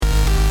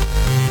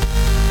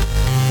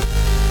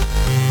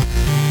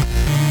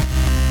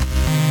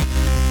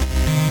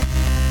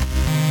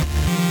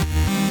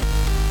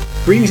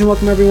Greetings and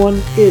welcome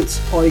everyone. It's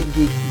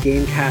AYCG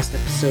Gamecast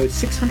episode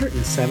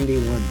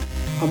 671.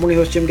 I'm one of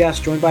your hosts, Jim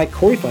Gass, joined by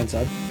Corey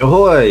Feinsod.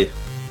 Ahoy!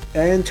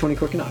 And Tony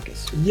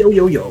Korkanakis. Yo,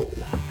 yo, yo.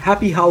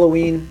 Happy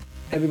Halloween,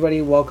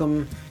 everybody.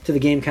 Welcome to the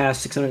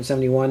Gamecast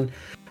 671.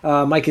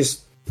 Mike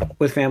is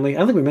with family. I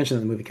don't think we mentioned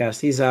in the movie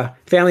cast. He's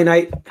family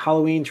night,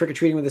 Halloween,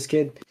 trick-or-treating with his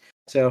kid.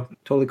 So,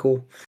 totally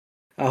cool.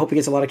 I hope he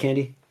gets a lot of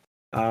candy.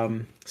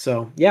 This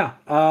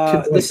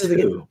is the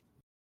game.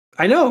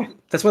 I know.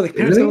 That's why the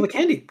parents get all the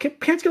candy.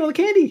 Parents get all the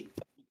candy.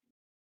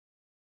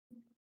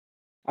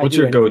 What's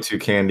your go-to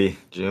candy,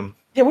 Jim?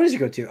 Yeah, what is your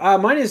go-to?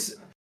 Mine is...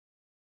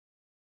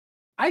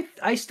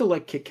 I still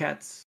like Kit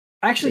Kats.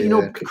 Actually,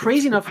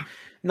 crazy enough,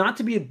 not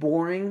to be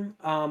boring,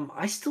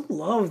 I still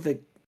love the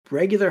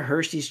regular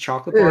Hershey's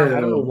chocolate bar. I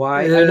don't know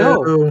why. I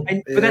know.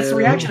 But that's the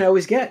reaction I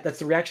always get.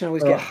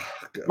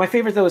 My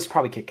favorite, though, is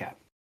probably Kit Kat.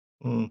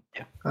 Mm.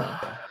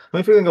 Yeah.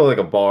 If we can go like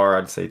a bar,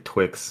 I'd say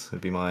Twix would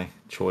be my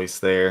choice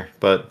there.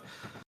 But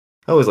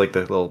I always like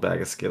the little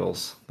bag of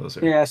Skittles.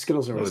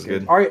 Skittles are always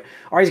good.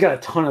 Ari's got a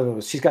ton of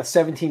those. She's got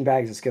 17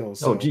 bags of Skittles.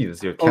 So. Oh,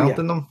 Jesus, you're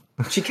counting them?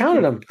 She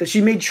counted them.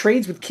 She made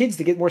trades with kids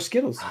to get more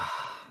Skittles.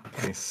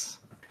 Nice.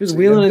 It was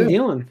wheeling and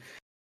dealing.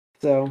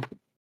 So,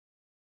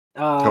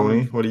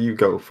 Tony, what do you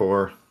go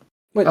for?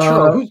 Wait,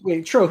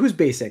 Churro, who's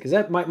basic? Is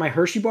that my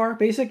Hershey bar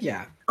basic?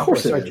 Yeah. Of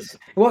course it is.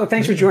 Well,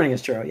 thanks for joining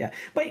us, Churro. Yeah.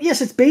 But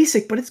yes, it's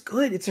basic, but it's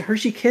good. It's a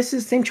Hershey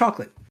Kisses, same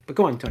chocolate. But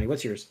go on, Tony,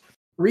 what's yours?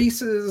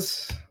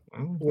 Reese's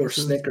or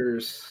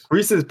Snickers.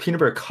 Reese's peanut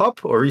butter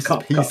cup or Reese's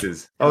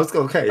Pieces? Cup. Oh, let's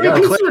go. Okay.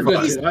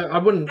 I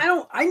wouldn't.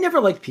 I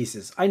never liked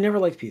Pieces. I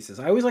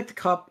always liked the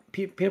cup.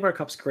 Peanut butter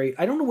cup's great.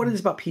 I don't know what it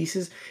is about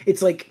Pieces.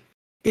 It's like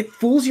it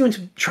fools you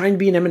into trying to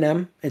be an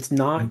M&M. It's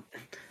not.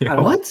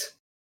 What?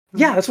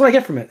 Yeah, that's what I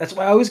get from it. That's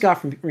what I always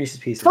got from Reese's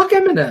Pieces. Fuck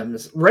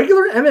M&Ms.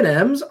 Regular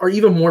M&Ms are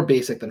even more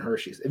basic than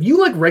Hershey's. If you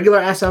like regular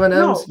ass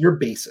M&Ms, you're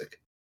basic.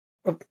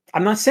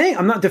 I'm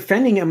not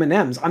defending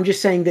M&Ms. I'm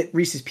just saying that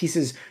Reese's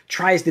Pieces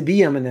tries to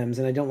be M&Ms,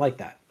 and I don't like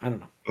that. I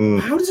don't know.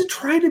 How does it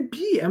try to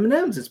be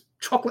M&Ms? It's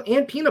chocolate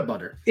and peanut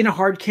butter in a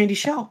hard candy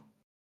shell.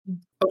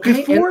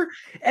 Okay. Before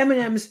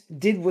M&Ms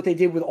did what they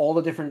did with all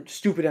the different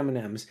stupid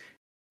M&Ms,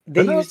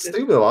 they used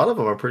stupid. A lot of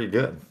them are pretty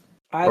good.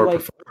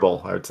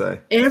 Preferable, I would say.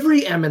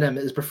 Every M&M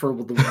is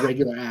preferable to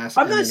regular ass.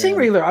 I'm not saying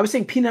regular. I was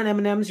saying peanut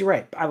M&Ms. You're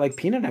right. I like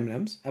peanut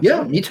M&Ms. Absolutely.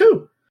 Yeah, me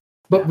too.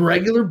 But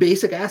regular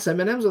basic ass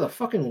M&Ms are the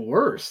fucking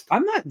worst.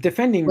 I'm not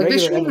defending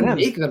regular M&Ms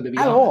make them to be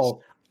at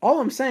honest.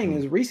 all I'm saying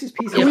is Reese's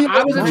Pieces.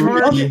 I was in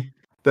charge.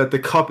 That the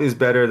cup is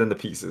better than the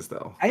Pieces,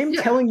 though. I am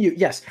telling you,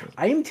 yes.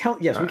 We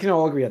can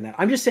all agree on that.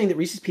 I'm just saying that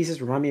Reese's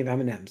Pieces remind me of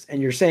M&Ms,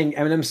 and you're saying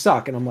M&Ms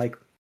suck, and I'm like,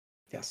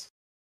 yes.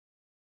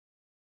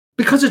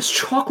 Because it's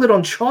chocolate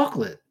on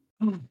chocolate.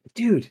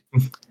 Dude.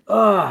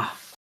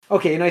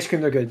 Okay, and ice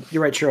cream, they're good.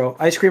 You're right, Churro.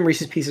 Ice cream,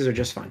 Reese's Pieces are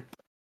just fine.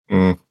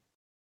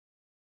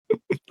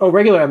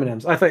 Regular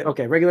M&Ms. I thought,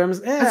 regular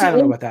M&Ms. I don't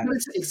know about that.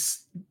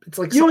 It's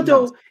like, you know what,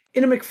 though?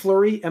 In a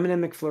McFlurry,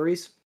 M&M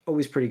McFlurries,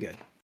 always pretty good.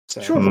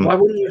 So. Sure, but why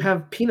wouldn't you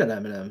have peanut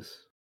M&Ms?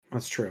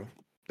 That's true.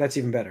 That's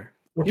even better.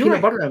 Or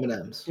peanut butter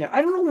M&Ms. Yeah,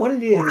 I don't know what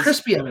it is. Or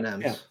crispy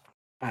M&Ms. Yeah,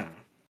 I don't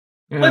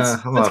know.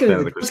 Yeah, let's get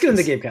into the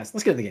Gamecast.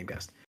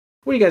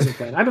 What are you guys been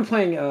playing? I've been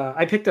playing.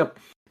 I picked up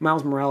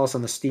Miles Morales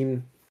on the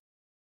Steam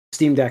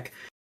Deck,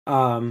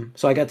 so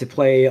I got to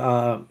play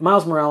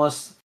Miles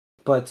Morales.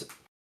 But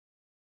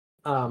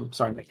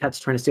sorry, my cat's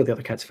trying to steal the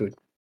other cat's food.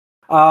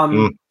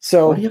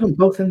 So why do you have them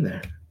both in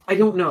there? I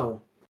don't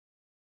know.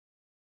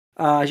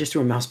 I just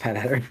threw a mouse pad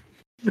at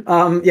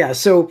her.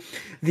 So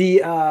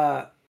the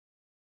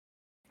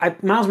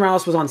Miles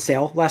Morales was on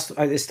sale last.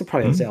 It's still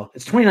probably on sale.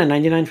 It's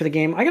 $29.99 for the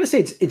game. I gotta say,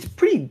 it's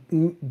pretty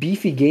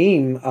beefy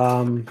game.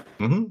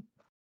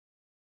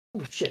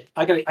 Oh shit!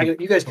 I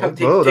got you guys come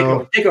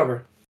take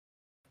over.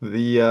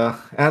 The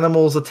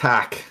animals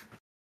attack.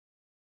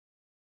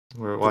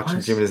 We're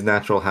watching Jim in his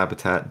natural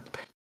habitat.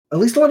 At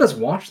least let us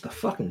watch the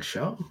fucking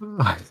show.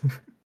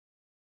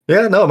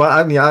 Yeah, no, but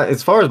I mean,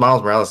 as far as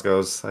Miles Morales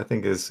goes, I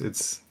think it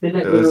was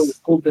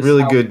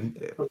really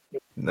good.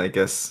 I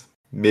guess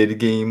mid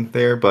game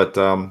there, but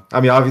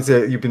I mean,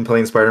 obviously you've been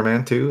playing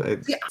Spider-Man too.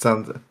 It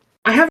sounds.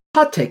 I have a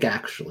hot take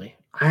actually.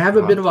 I have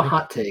a bit of a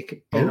hot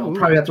take, and I'll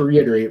probably have to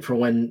reiterate it for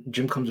when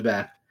Jim comes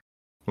back.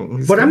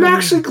 But I'm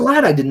actually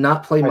glad I did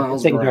not play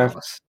Miles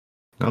Morales.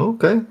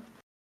 Okay.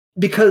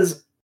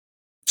 Because,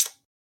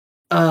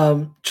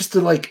 just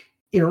to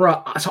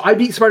interrupt. So I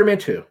beat Spider-Man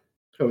 2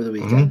 over the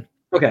weekend.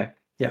 Okay.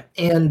 Yeah.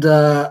 And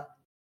don't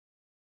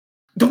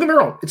get me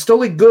wrong, it's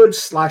still a good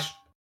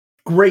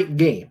 / great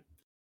game.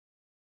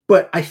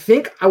 But I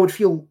think I would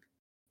feel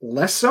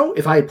less so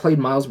if I had played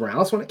Miles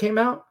Morales when it came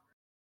out.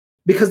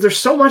 Because there's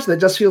so much that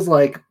just feels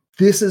like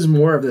this is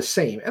more of the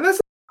same. And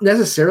that's not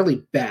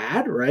necessarily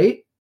bad,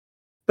 right?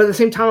 But at the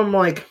same time, I'm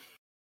like,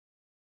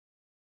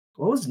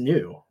 what was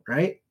new,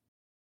 right?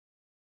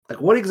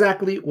 Like, what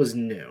exactly was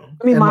new?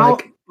 I mean,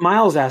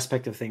 Miles'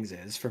 aspect of things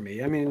is, for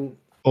me, I mean...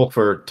 Well,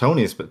 for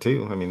Tony's, but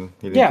too. I mean,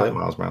 he didn't play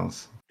Miles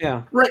Morales.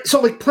 Yeah. Right,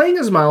 so, playing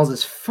as Miles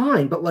is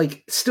fine, but,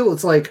 still,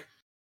 it's like,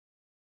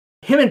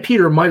 him and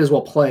Peter might as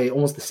well play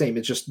almost the same.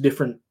 It's just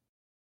different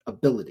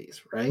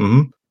abilities, right?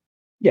 Mm-hmm.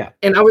 Yeah.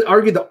 And I would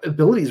argue the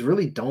abilities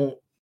really don't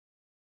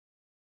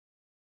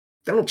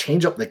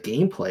change up the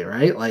gameplay,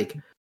 right? Like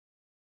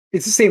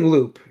it's the same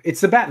loop.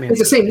 It's the Batman. It's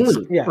the same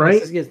loop, yeah,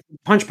 right? It's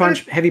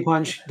punch, heavy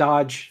punch,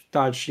 dodge,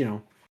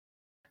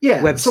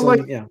 Yeah. web So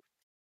sling, like,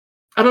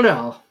 I don't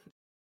know.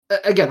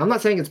 Again, I'm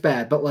not saying it's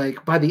bad, but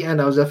like by the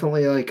end, I was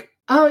definitely like,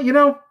 oh,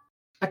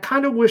 I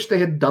kind of wish they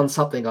had done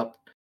something up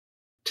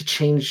to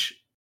change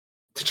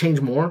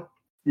more.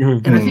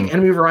 Mm-hmm. And I think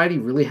enemy variety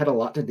really had a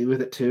lot to do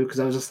with it too, because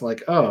I was just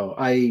like, oh,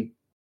 I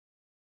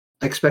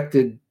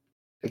expected,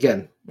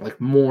 again, like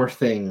more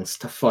things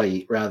to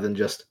fight rather than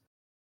just,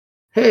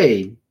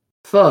 hey,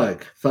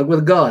 thug with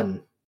a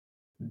gun,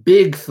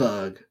 big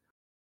thug,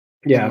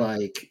 and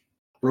like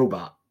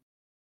robot.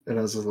 And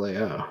I was just like,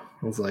 oh,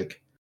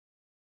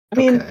 I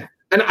mean, okay.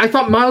 And I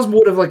thought Miles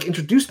would have like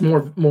introduced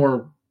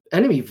more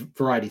enemy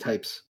variety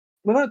types.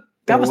 Well,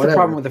 that was the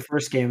problem with the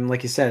first game.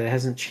 Like you said, it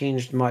hasn't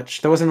changed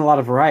much. There wasn't a lot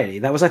of variety.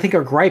 That was, I think,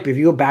 our gripe. If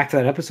you go back to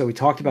that episode, we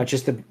talked about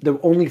just the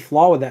only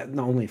flaw with that.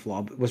 The only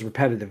flaw was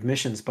repetitive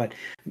missions, but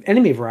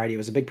enemy variety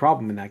was a big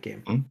problem in that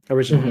game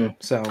originally. Mm-hmm.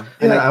 So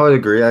yeah, I would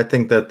agree. I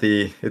think that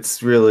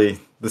it's really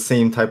the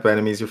same type of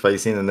enemies you're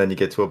facing, and then you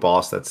get to a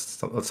boss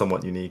that's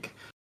somewhat unique.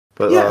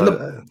 But yeah,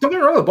 don't get me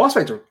wrong, the boss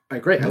fights are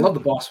great. I love the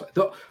boss fight.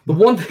 The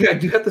one thing I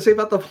do have to say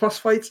about the boss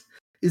fights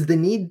is they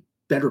need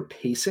better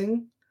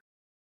pacing.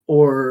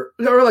 Or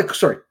like,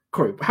 sorry,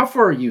 Corey, how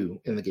far are you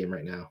in the game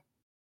right now?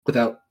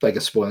 Without, I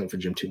guess, spoiling for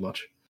Jim too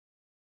much.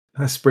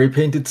 I spray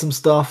painted some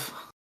stuff.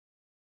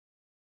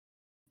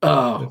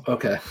 Oh,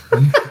 okay.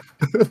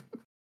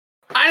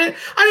 I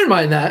didn't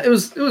mind that. It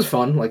was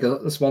fun, like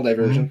a small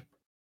diversion.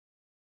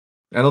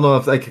 I don't know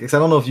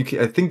if you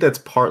can, I think that's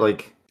part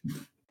like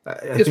I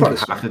it's think part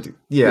you have to do.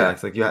 Yeah,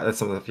 it's like that's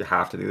something that you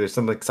have to do. There's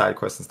some like side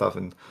quests and stuff,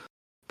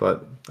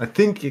 but I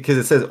think because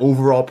it says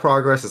overall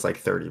progress is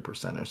like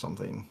 30% or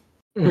something.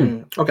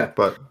 Okay,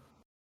 but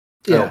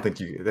I don't think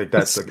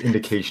that's an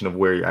indication of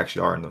where you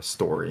actually are in the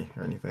story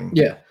or anything.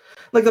 Yeah,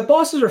 like the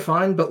bosses are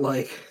fine, but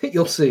like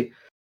you'll see.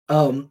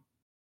 To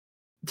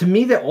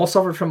me, they all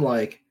suffered from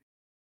like,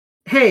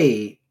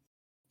 hey,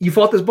 you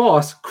fought this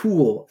boss,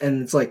 cool,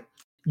 and it's like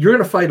you're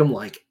gonna fight him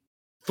like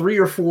 3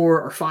 or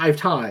 4 or 5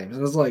 times,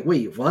 and it's like,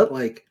 wait, what?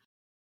 Like,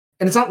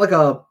 and it's not like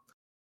a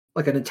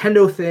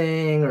Nintendo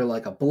thing or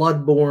like a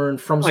Bloodborne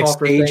from like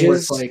software stages. Thing where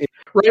it's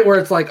like where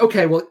it's like,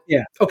 okay, well,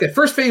 okay,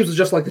 first phase was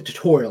just like the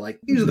tutorial, like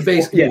these are the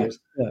base moves,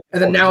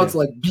 and then now it's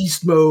like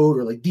beast mode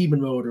or like demon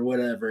mode or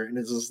whatever, and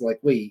it's just like,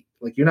 wait,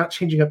 like you're not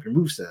changing up your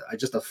moveset. I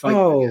just a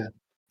fight.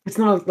 It's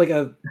not like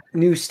a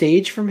new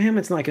stage from him.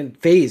 It's not like a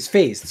phase.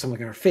 It's something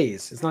like a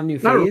phase. It's not a new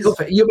phase. Not a real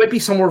phase. You might be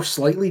somewhere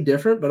slightly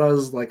different, but I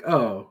was like,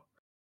 oh,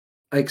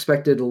 I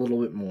expected a little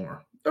bit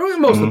more.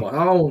 Most of the boss.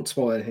 I won't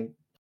spoil anything.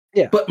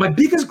 Yeah. But my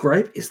biggest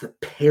gripe is the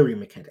parry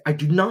mechanic. I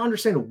do not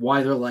understand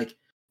why they're like,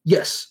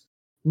 yes,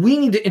 we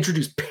need to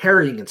introduce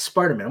parrying in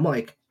Spider-Man. I'm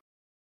like,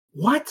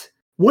 what?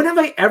 When have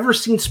I ever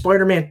seen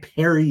Spider-Man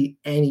parry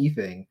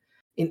anything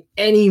in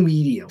any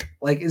medium?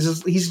 Like,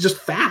 he's just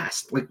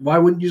fast. Like, why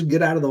wouldn't you just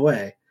get out of the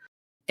way?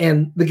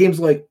 And the game's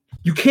like,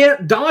 you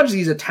can't dodge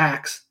these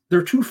attacks.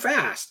 They're too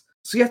fast.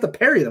 So you have to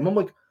parry them. I'm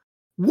like,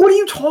 what are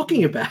you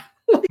talking about?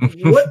 Like,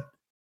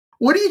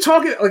 what are you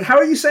talking about? Like, how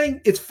are you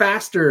saying it's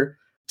faster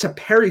to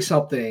parry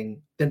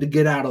something than to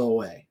get out of the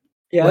way?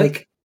 Yeah,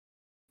 like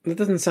that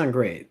doesn't sound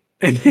great.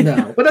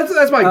 No, but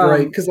that's my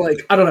gripe, because like,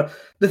 I don't know.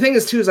 The thing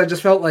is too is I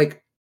just felt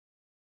like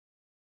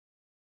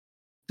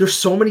there's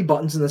so many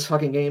buttons in this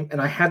fucking game,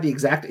 and I had the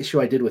exact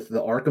issue I did with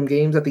the Arkham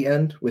games at the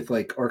end with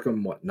like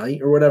Arkham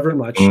Knight or whatever. Too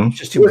much,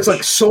 just too much. It's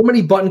like so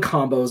many button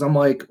combos. I'm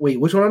like,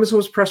 wait, which one am I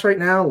supposed to press right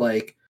now?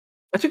 Like,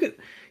 I took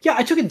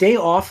a day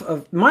off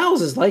of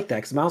Miles is like that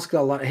because Miles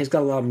got a lot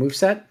of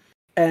moveset,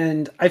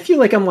 and I feel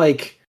like I'm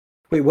like,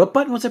 wait, what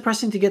button was I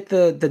pressing to get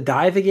the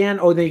dive again?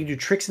 Oh, they do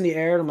tricks in the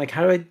air. And I'm like,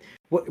 how do I?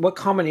 What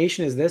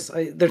combination is this?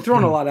 They're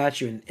throwing a lot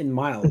at you in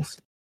Miles,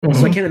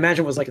 so I can't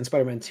imagine what it was like in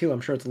Spider-Man 2. I'm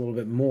sure it's a little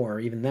bit more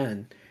even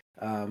then.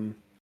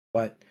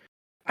 But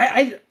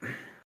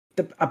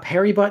a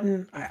parry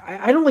button,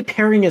 I don't like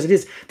parrying as it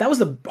is. That was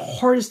the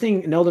hardest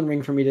thing in Elden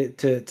Ring for me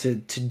to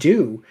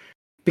do.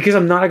 Because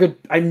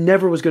I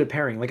never was good at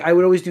parrying. Like I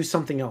would always do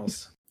something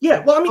else.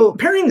 Yeah, well, I mean,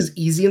 parrying is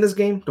easy in this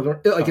game.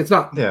 Like it's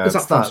not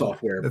from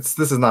software. This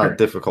is not a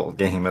difficult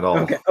game at all.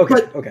 Okay.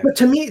 But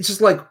to me, it's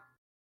just like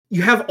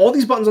you have all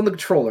these buttons on the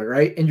controller,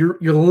 right? And you're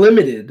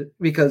limited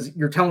because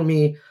you're telling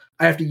me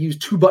I have to use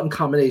 2 button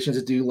combinations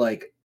to do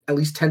like at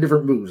least 10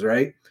 different moves,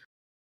 right?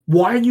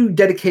 Why are you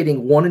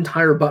dedicating one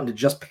entire button to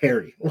just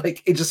parry?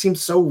 Like it just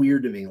seems so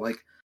weird to me. Like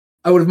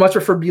I would have much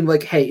preferred being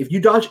like, hey, if you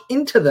dodge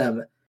into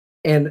them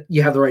and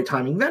you have the right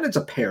timing, then it's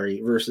a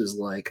parry versus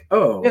like,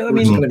 we're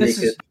just going to make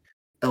it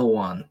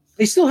L1.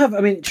 They still have,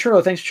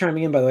 Churro, thanks for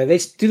chiming in, by the way. They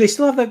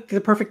still have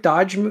the perfect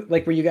dodge,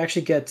 like where you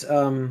actually get,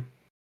 you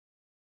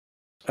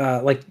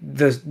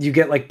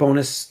get like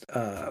bonus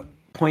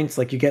points,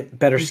 like you get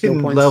better skill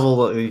points.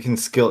 You can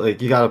skill,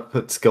 like you got to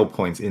put skill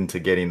points into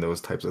getting those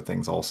types of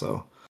things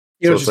also.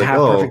 You don't just have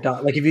perfect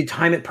dodge. Like if you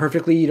time it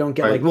perfectly, you don't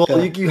get like.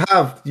 Well, you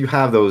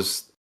have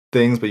those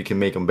things, but you can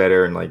make them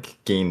better and like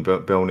gain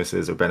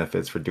bonuses or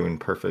benefits for doing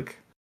perfect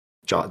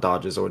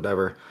dodges or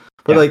whatever.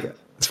 But like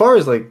as far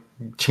as like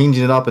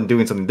changing it up and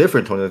doing something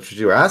different, Tony, that's what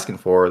you were asking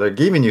for. They're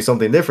giving you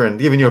something different,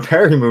 giving you a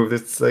parry move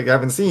that's like I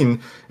haven't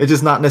seen. It's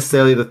just not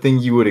necessarily the thing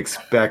you would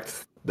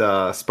expect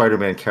the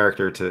Spider-Man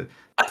character to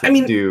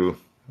do.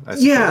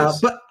 Yeah,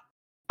 but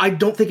I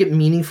don't think it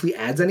meaningfully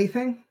adds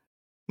anything.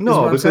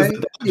 No, because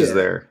the dodge is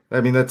there.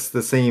 I mean, that's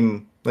the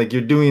same. Like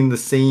you're doing the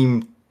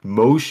same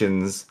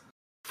motions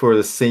for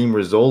the same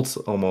results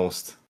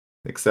almost,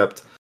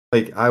 except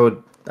like I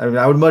would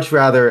much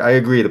rather. I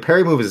agree. The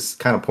parry move is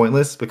kind of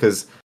pointless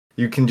because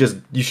you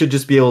should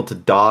just be able to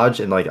dodge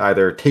and like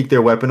either take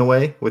their weapon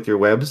away with your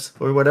webs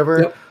or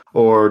whatever,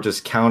 or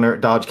just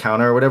dodge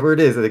counter or whatever it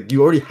is. Like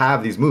you already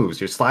have these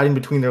moves. You're sliding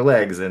between their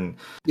legs and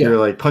you're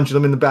like punching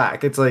them in the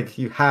back. It's like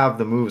you have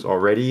the moves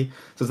already,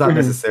 so it's not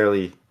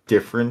necessarily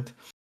different.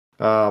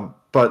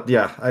 But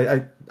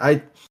yeah,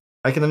 I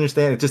can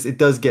understand. It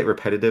does get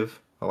repetitive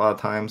a lot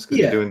of times because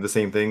you're doing the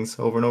same things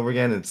over and over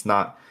again. It's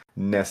not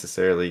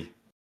necessarily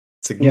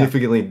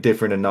significantly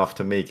different enough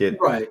to make it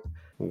right.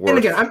 And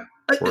again,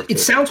 it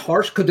sounds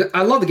harsh because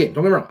I love the game.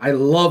 Don't get me wrong. I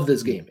love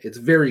this game. It's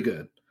very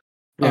good.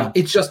 Yeah.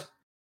 It's just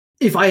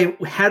if I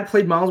had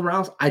played Miles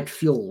Morales, I'd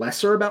feel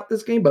lesser about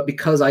this game. But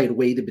because I had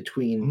waited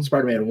between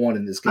Spider-Man 1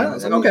 and this game, I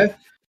was like, okay,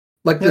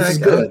 like this is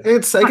good.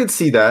 I could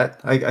see that.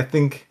 I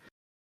think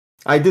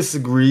I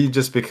disagree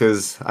just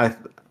because I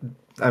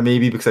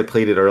maybe because I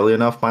played it early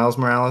enough, Miles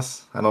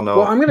Morales. I don't know.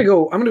 Well, I'm gonna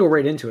go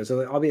right into it,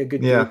 so I'll be a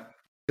good group.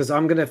 Because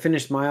I'm gonna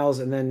finish Miles,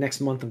 and then next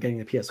month I'm getting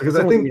the PS. Because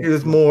I think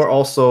it's more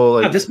also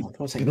like this month.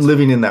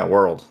 Living in that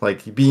world,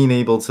 like being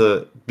able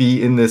to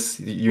be in this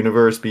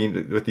universe,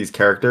 being with these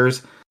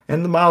characters,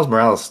 and the Miles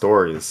Morales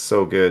story is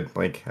so good.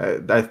 Like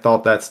I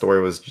thought that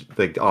story was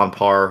like on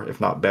par, if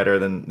not better,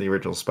 than the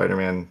original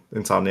Spider-Man,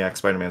 Insomniac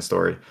Spider-Man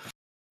story.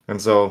 And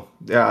so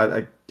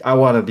I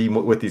want to be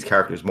with these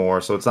characters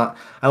more. So it's not.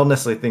 I don't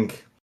necessarily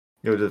think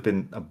it would have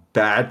been a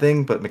bad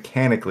thing, but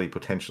mechanically,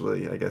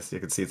 potentially, I guess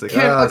you could see it's like.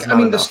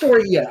 The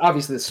story. Yeah,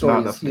 obviously the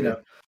story is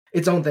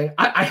its own thing.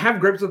 I have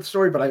grips with the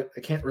story, but I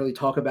can't really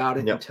talk about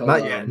it until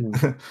not yet.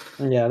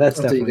 Yeah, that's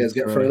until definitely you guys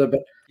get further.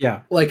 But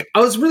yeah, like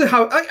I was really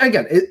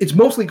it's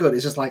mostly good.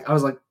 It's just like I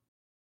was like,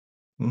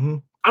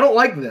 I don't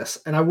like this,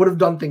 and I would have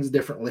done things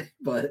differently.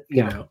 But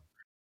you know,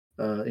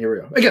 here we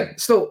go. Again,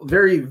 still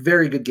very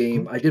very good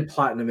game. I did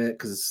platinum it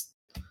because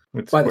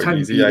by the time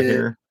you beat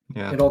it.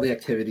 And all the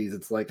activities,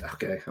 it's like,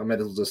 okay, I might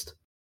as well just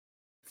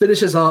finish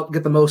this up,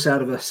 get the most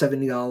out of a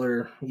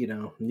 $70,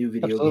 new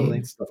video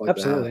game, stuff like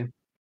that.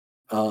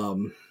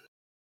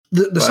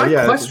 The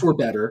side quests were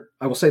better.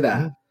 I will say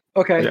that.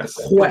 Okay. Yes.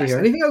 The quest.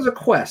 Anything that was a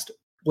quest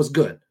was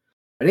good.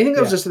 Anything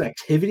that was just an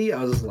activity,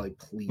 I was just like,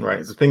 please.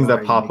 Right. The things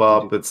that pop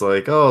up, it's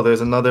like, oh, there's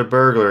another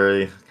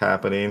burglary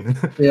happening.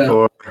 Yeah.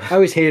 Or I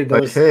always hated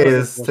those. Like, hey,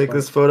 let's take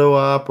this photo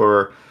up,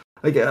 or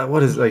like,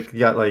 what is like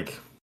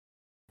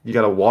you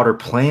got to water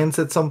plants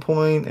at some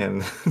point,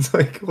 and it's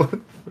like, what?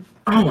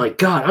 Oh my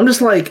god! I'm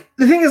just like,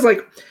 the thing is, like,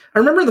 I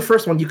remember the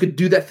first one, you could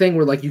do that thing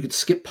where like you could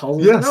skip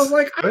puzzles, and I was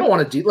like, I don't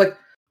want to do like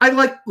I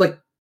like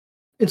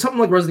in something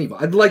like Resident Evil,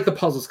 I'd like the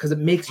puzzles because it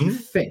makes you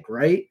think,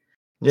 right?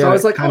 Yeah, so I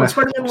was like,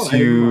 Spider-Man 1,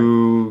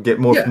 you get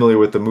more familiar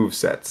with the move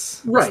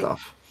sets, and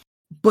stuff.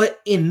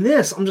 But in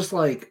this, I'm just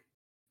like,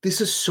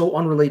 this is so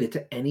unrelated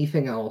to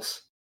anything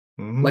else,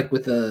 like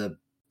with the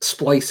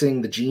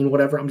splicing, the gene,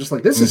 whatever. I'm just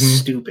like, this is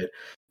stupid.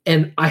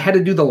 And I had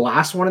to do the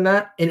last one in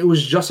that, and it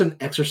was just an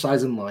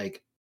exercise in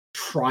like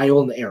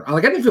trial and error.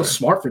 Like I didn't feel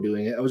smart for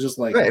doing it. I was just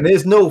like, and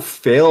there's no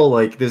fail.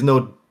 Like there's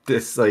no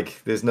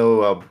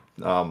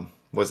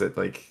was it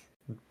like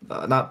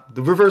not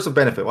the reverse of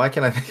benefit? Why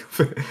can't I think of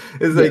it?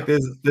 It's like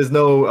there's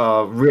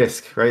no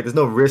risk, right? There's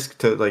no risk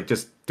to like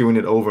just doing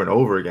it over and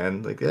over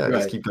again. Like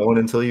just keep going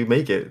until you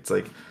make it. It's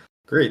like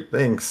great,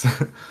 thanks.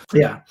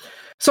 Yeah.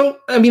 So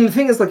I mean, the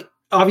thing is, like,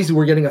 obviously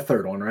we're getting a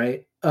third one,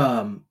 right?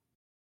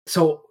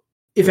 So.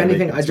 If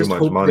anything, I just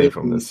hope money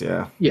from this.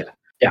 Yeah.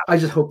 I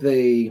just hope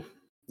they,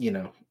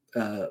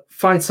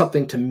 find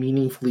something to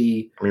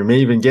meaningfully. We may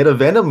even get a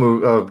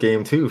Venom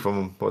game too,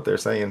 from what they're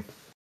saying.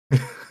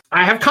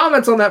 I have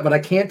comments on that, but I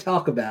can't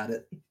talk about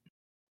it.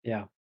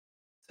 Yeah,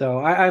 so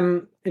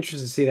I'm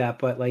interested to see that,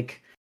 but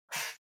like,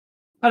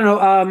 I don't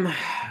know.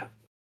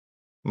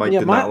 Mike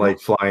did not like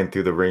flying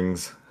through the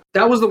rings.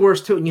 That was the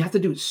worst too, and you have to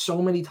do it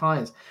so many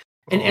times,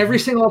 and every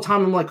single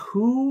time I'm like,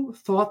 who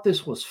thought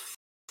this was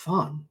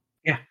fun?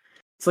 Yeah.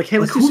 It's like, hey,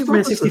 let's do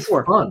Superman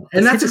 64. Fun.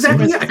 And that's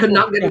exactly it. I could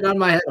not get it out of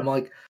my head. I'm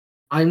like,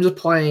 I'm just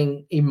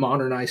playing a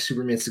modernized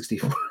Superman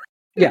 64.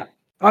 Yeah.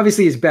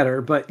 Obviously, it's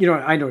better, but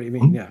I know what you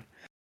mean. Yeah.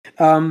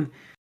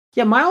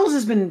 Miles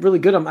has been really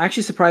good. I'm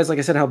actually surprised, like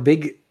I said, how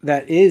big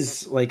that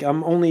is. Like,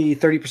 I'm only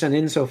 30%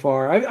 in so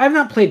far. I've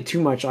not played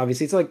too much,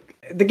 obviously. It's like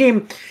the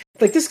game,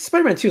 like this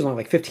Spider-Man 2 is only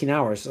like 15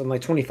 hours. I'm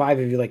like 25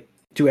 if you like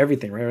do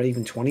everything, right? Or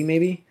even 20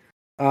 maybe.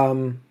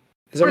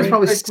 Is that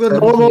probably like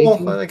normal?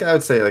 Like I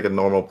would say, like a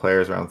normal player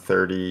is around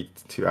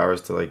 32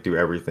 hours to like do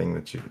everything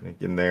that you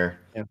in there.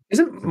 Yeah,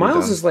 isn't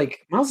Miles is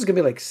gonna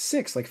be like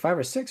 5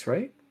 or 6,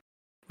 right?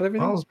 with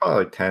everything? Well, it was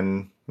probably like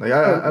 10. Like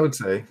I would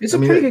say it's a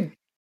pretty good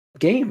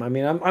game. I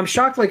mean, I'm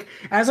shocked. Like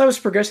as I was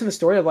progressing the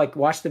story, I've like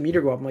watched the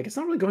meter go up. I'm like, it's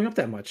not really going up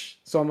that much.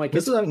 So I'm like,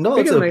 it's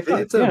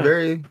a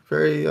very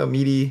very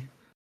meaty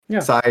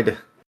side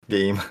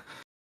game,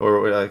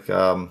 or like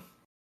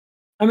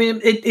I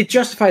mean, it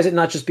justifies it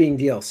not just being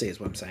DLC, is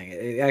what I'm saying.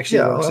 It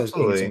actually works as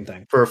being its own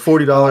thing. For a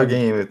 $40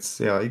 game, it's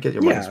you get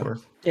your money's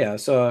worth. Yeah,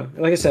 so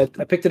like I said,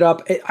 I picked it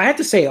up. I have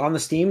to say, on the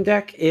Steam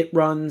Deck, it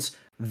runs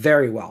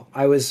very well.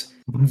 I was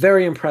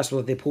very impressed with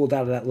what they pulled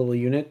out of that little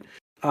unit.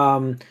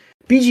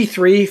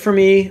 BG3 for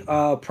me,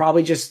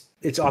 probably just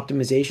its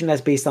optimization.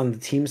 That's based on the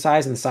team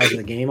size and the size of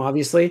the game,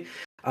 obviously.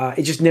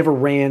 It just never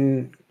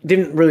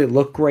didn't really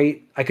look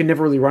great. I could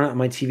never really run it on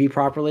my TV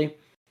properly.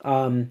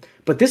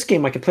 But this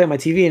game I could play on my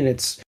TV, and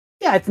it's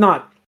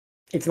not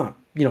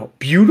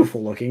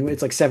beautiful looking.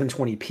 It's like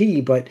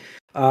 720p, but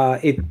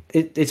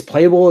it's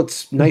playable.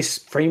 It's nice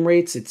frame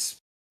rates.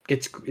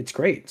 It's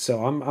great.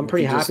 So I'm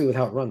pretty happy with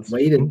how it runs.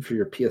 Waiting for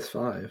your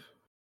PS5.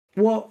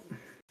 Well,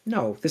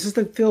 no, this is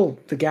to fill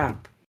the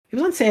gap. It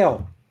was on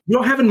sale. You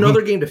don't have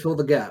another game to fill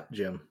the gap,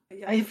 Jim.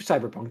 I have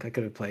Cyberpunk. I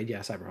could have played,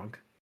 Cyberpunk,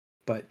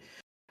 but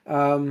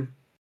no,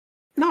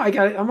 I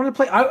got it. I want to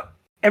play.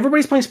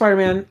 Everybody's playing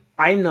Spider-Man.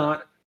 I'm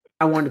not.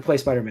 I wanted to play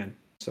Spider-Man.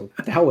 So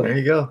the hell with it. There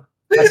you go.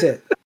 That's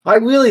it. I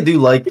really do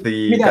like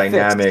the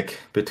dynamic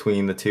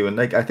between the two, and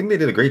like I think they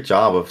did a great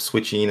job of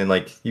switching, and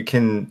like you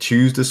can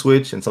choose to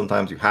switch, and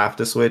sometimes you have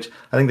to switch.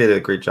 I think they did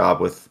a great job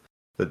with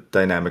the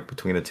dynamic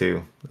between the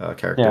two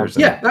characters.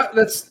 Yeah,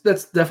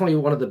 that's definitely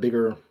one of the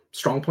bigger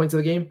strong points of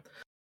the game.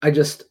 I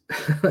just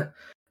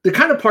the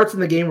kind of parts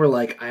in the game where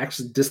like I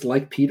actually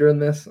dislike Peter in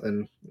this,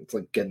 and it's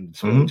like getting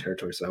spoiler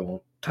territory, so I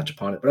won't touch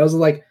upon it. But I was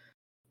like,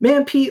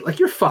 man, Pete, like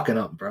you're fucking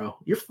up, bro.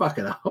 You're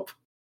fucking up.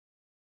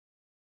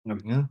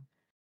 Yeah.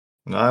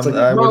 No, I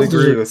would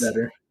agree with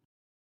better.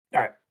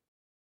 All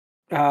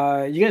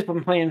right. You guys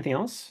been playing anything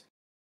else?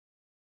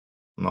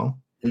 No.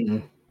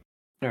 Mm-mm.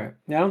 All right.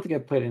 I don't think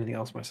I've played anything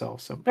else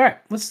myself. So all right,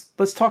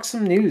 let's talk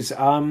some news.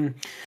 Well,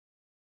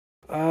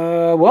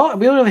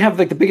 we don't really have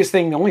like the biggest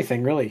thing, the only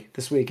thing really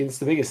this week, and it's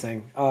the biggest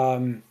thing.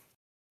 The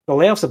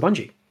layoffs of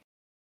Bungie.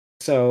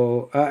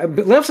 So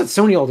layoffs at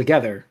Sony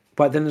altogether,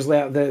 but then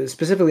there's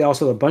specifically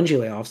also the Bungie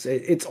layoffs.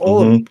 It's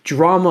all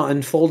drama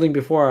unfolding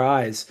before our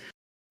eyes.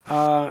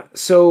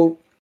 So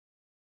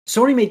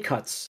Sony made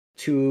cuts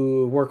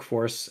to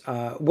workforce.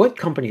 What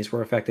companies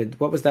were affected?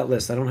 What was that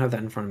list? I don't have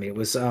that in front of me. It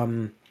was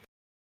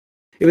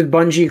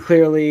Bungie,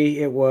 clearly.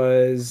 It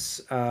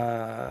was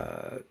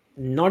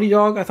Naughty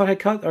Dog, I thought had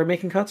cut or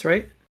making cuts,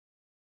 right?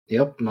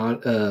 Yep.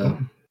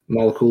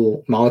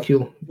 Molecule.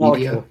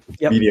 Media.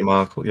 Yep. Media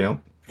Molecule, yeah.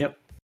 Yep.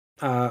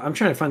 I'm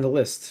trying to find the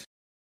list.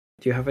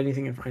 Do you have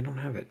anything I don't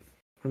have it.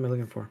 What am I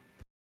looking for?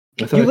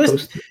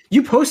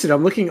 You posted.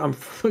 I'm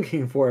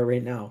looking for it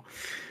right now.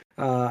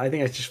 I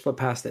think I just flipped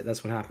past it.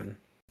 That's what happened.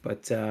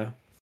 But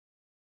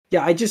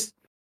I just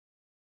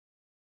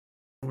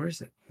where is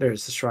it?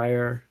 There's the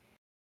Schreier.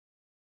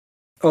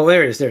 Oh,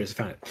 there it is. I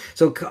found it.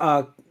 So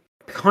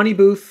Connie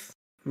Booth,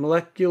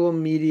 Molecular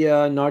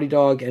Media, Naughty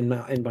Dog, and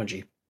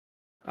Bungie.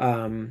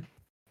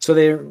 So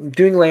they're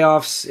doing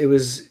layoffs. It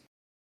was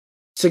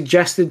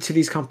suggested to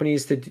these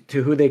companies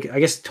to who they, I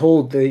guess,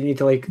 told they need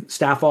to like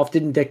staff off,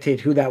 didn't dictate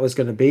who that was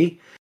going to be.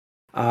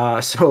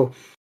 So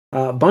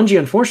Bungie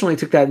unfortunately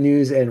took that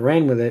news and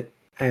ran with it,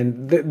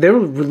 and they're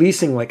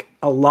releasing like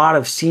a lot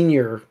of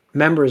senior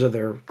members of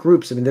their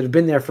groups. I mean, that have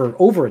been there for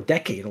over a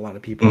decade. A lot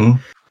of people.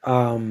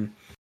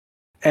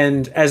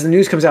 And as the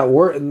news comes out,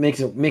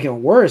 making it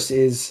worse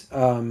is,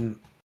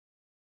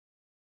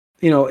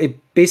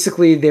 it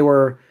basically they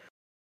were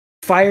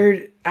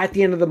fired at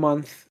the end of the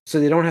month, so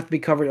they don't have to be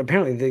covered.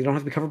 Apparently, they don't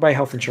have to be covered by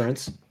health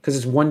insurance because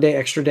it's 1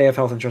 extra day of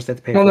health insurance they have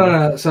to pay.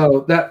 No.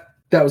 So that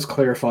was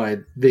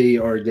clarified. They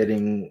are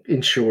getting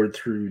insured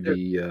through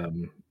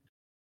the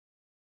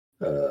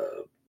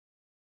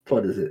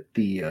what is it?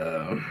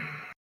 The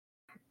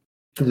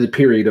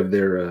period of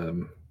their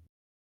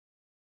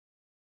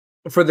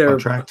for their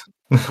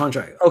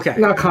contract. Okay,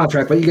 not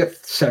contract, but you get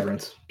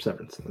severance.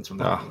 That's what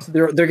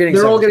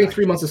they're all getting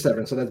 3 months of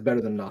severance, so that's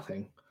better than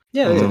nothing.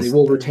 Yeah, they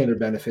will retain their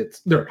benefits,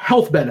 their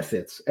health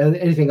benefits, and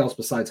anything else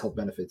besides health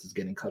benefits is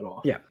getting cut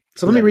off. Yeah.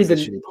 So let me read the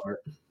shitty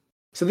part.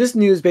 So this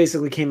news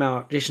basically came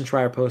out. Jason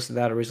Schreier posted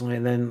that originally,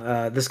 and then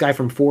this guy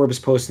from Forbes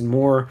posted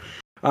more.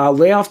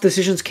 Layoff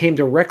decisions came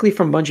directly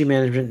from Bungie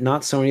management,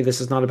 not Sony. This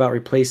is not about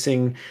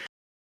replacing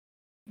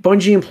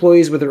Bungie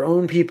employees with their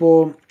own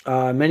people.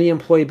 Many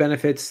employee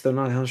benefits, though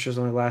not health insurance,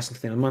 only last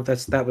until the end of the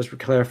month. That was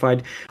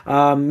clarified.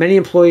 Many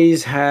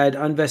employees had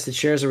unvested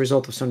shares as a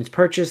result of Sony's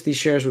purchase. These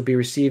shares would be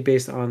received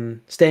based on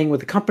staying with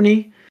the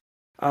company,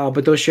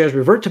 but those shares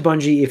revert to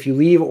Bungie if you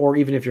leave or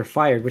even if you're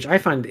fired, which I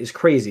find is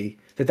crazy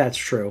that that's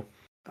true.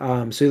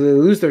 So they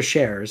lose their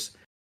shares,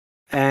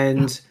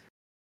 and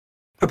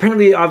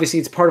apparently, obviously,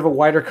 it's part of a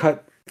wider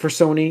cut for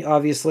Sony,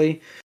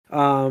 obviously.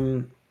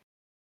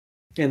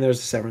 And there's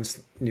the severance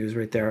news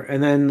right there.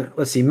 And then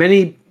let's see,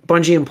 many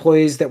Bungie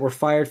employees that were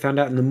fired found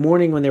out in the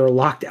morning when they were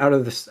locked out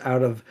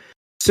of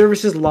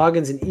services,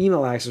 logins, and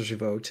email access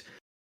revoked.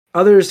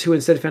 Others who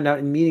instead found out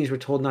in meetings were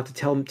told not to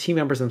tell team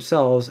members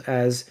themselves,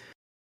 as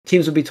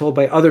teams would be told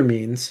by other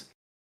means.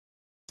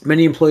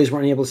 Many employees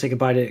weren't able to say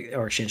goodbye to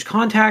or exchange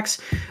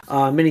contacts.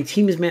 Many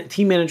team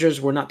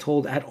managers were not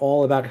told at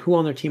all about who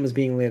on their team was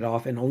being laid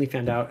off and only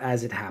found out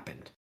as it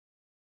happened.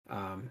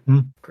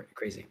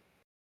 Crazy.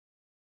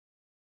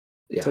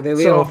 Yeah. So they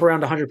laid off around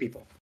 100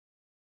 people.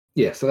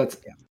 Yeah, so that's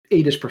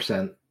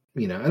 8-ish%,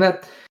 and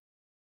that,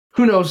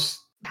 who knows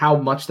how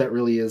much that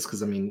really is,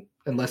 because, I mean,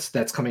 unless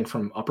that's coming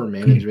from upper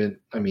management,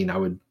 I mean, I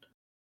would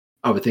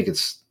think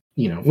it's,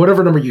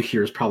 whatever number you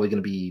hear is probably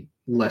going to be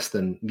less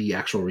than the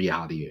actual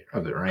reality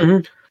of it, right?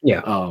 Mm-hmm.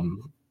 Yeah.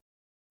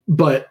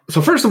 But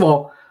so first of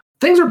all,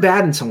 things are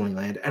bad in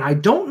Sony-land, and I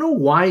don't know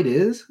why it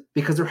is,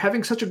 because they're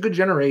having such a good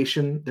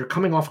generation. They're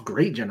coming off a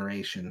great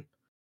generation.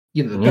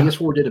 The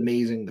PS4 did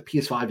amazing. The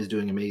PS5 is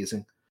doing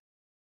amazing.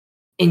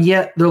 And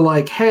yet they're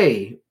like,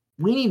 hey,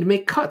 we need to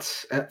make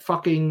cuts at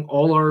fucking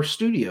all our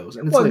studios.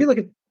 And it's if you look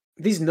at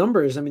these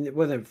numbers, I mean,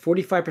 whether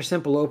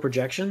 45% below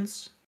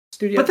projections.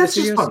 But that's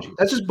just Bungie.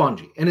 That's just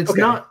Bungie. And it's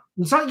not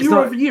year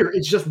over year.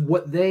 It's just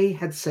what they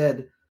had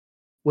said,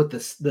 what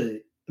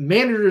the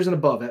managers and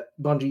above at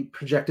Bungie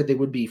projected they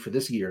would be for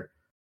this year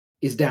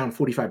is down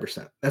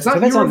 45%. That's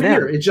not year over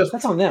year. It's just,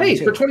 that's on them, hey,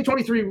 too. For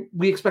 2023,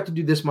 we expect to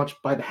do this much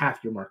by the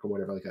half year mark or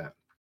whatever like that.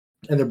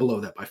 And they're below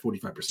that by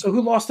 45%. So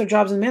who lost their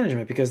jobs in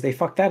management because they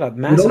fucked that up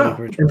massively? We don't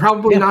know. And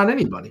probably not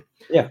anybody.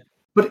 Yeah.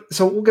 But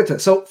so we'll get to that.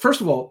 So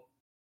first of all,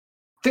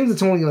 things at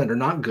Sony-land are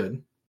not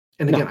good.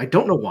 And again, I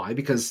don't know why,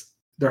 because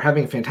they're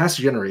having a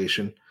fantastic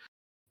generation.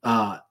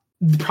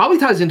 Probably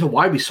ties into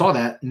why we saw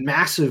that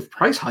massive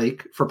price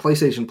hike for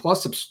PlayStation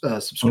Plus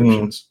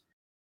subscriptions.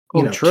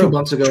 2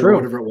 months ago or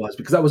whatever it was,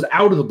 because that was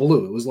out of the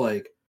blue. It was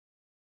like,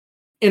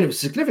 and it was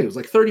significant. It was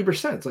like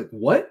 30%. It's like,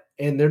 what?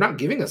 And they're not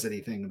giving us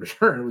anything in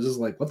return. It was just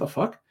like, what the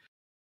fuck?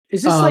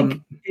 Is this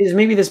is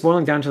maybe this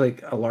boiling down to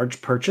like a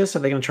large purchase? Are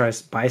they going to try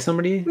to buy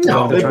somebody?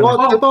 No, they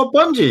bought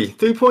Bungie,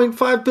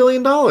 $3.5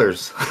 billion.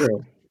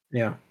 True.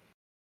 Yeah,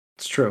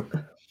 it's true.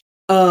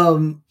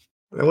 And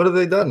what have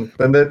they done?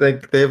 And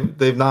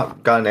they've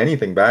not gotten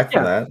anything back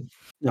from that.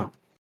 No.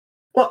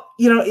 Well,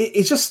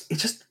 it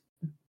just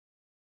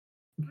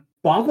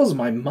boggles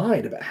my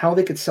mind about how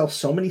they could sell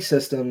so many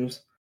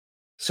systems,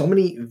 so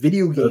many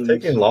video games. They're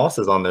taking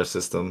losses on their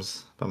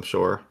systems, I'm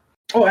sure.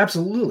 Oh,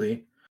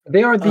 absolutely.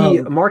 They are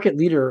the market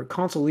leader,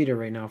 console leader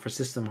right now for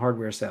system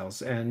hardware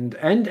sales and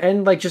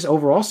like just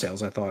overall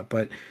sales, I thought.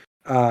 But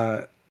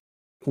they're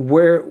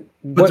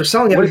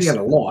selling everything at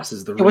a loss.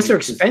 What's their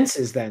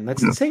expenses then?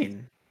 That's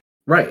insane.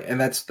 Right,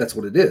 and that's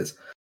what it is.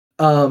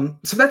 So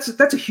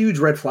that's a huge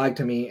red flag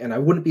to me, and I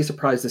wouldn't be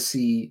surprised to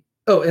see.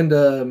 Oh,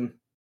 and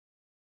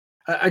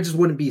I just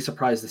wouldn't be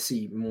surprised to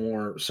see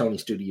more Sony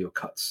studio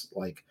cuts.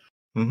 Like,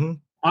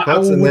 I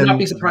would not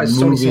be surprised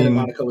Sony Santa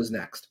Monica was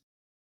next.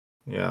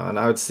 Yeah, and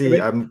I would see.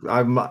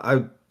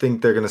 I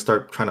think they're going to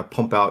start trying to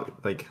pump out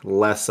like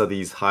less of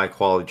these high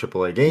quality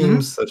AAA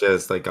games, such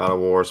as like God of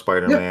War,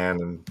 Spider-Man,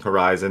 and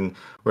Horizon.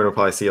 We're going to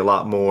probably see a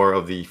lot more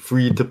of the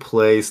free to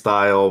play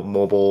style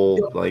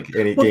mobile, like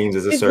any games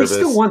as a service. They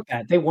still want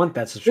that. They want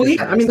that subscription.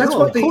 Well, yeah, I mean that's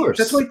what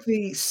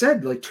they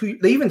said. Like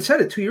they even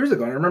said it 2 years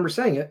ago. And I remember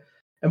saying it,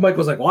 and Mike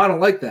was like, "Well, I don't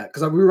like that,"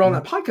 because we were on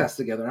that podcast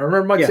together. And I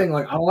remember Mike saying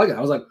like, "I don't like it."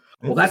 I was like,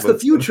 well, that's the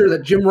future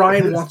that Jim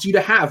Ryan wants you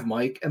to have,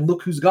 Mike. And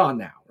look who's gone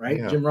now, right?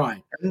 Yeah. Jim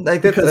Ryan.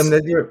 Like that,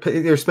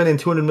 you're spending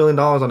 $200 million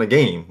on a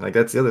game. Like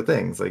that's the other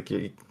things. Like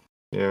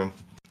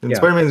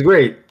Spider-Man's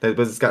great, but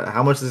it's got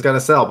how much it's got to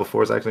sell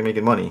before it's actually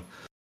making money.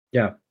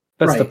 Yeah,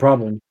 that's the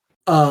problem.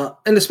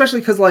 And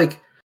especially because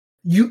like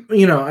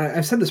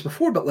I've said this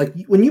before, but like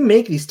when you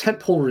make these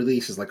tentpole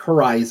releases like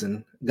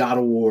Horizon, God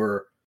of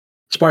War,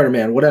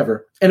 Spider-Man,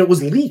 whatever, and it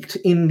was leaked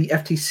in the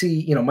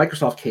FTC,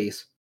 Microsoft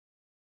case,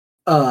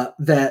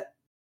 that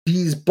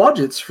these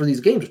budgets for these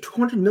games are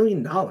 $200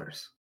 million,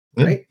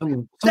 right?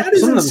 That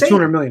is insane.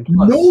 $200 million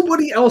plus.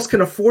 Nobody else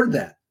can afford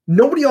that.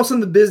 Nobody else in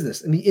the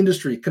business, in the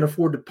industry, can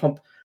afford to pump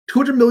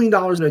 $200 million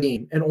in a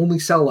game and only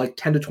sell like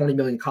 10 to 20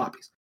 million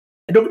copies.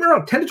 And don't get me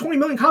wrong, 10 to 20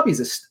 million copies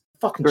is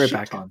fucking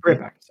shit ton.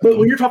 But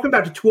when you're talking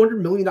about a $200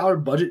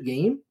 million budget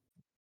game,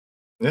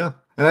 yeah.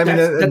 And I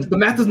mean, the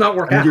math does not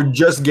work out. You're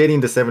just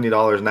getting to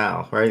 $70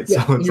 now, right?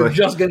 Yeah, so you're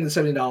just getting to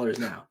 $70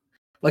 now.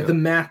 Like the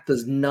math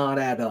does not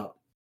add up.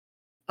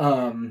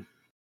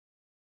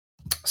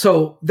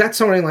 So that's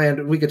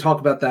Sony-land. We could talk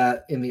about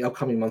that in the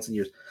upcoming months and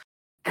years.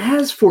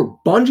 As for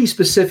Bungie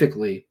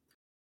specifically,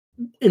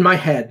 in my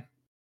head,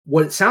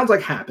 what it sounds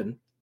like happened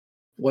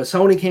was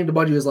Sony came to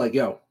Bungie was like,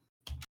 yo,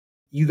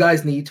 you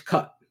guys need to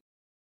cut.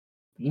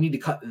 You need to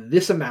cut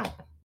this amount.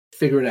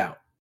 Figure it out.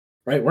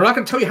 Right? We're not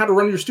going to tell you how to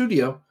run your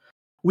studio.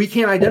 We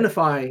can't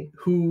identify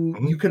who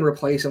you can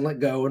replace and let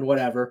go and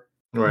whatever.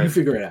 Right. You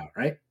figure it out,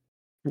 right?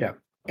 Yeah.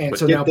 And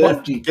so now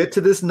Bungie get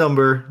to this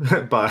number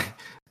by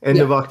end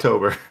of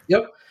October.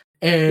 Yep.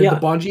 And the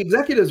Bungie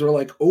executives were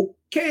like,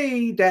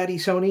 okay, Daddy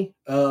Sony,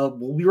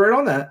 we'll be right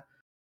on that.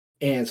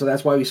 And so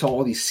that's why we saw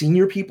all these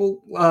senior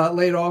people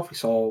laid off. We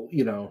saw,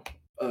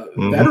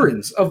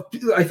 veterans of,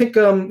 I think,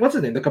 what's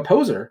his name? The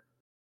composer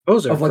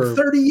of like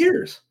 30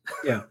 years.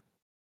 Yeah.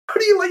 How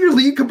do you let your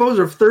lead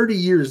composer of 30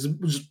 years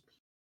just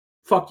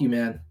fuck you,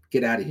 man?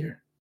 Get out of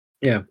here.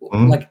 Yeah.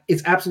 Like,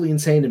 it's absolutely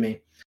insane to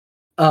me.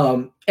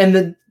 And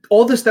then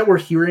all this that we're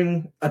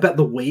hearing about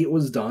the way it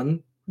was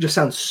done just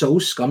sounds so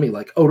scummy.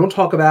 Like, oh, don't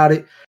talk about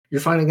it.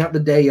 You're finding out the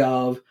day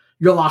of.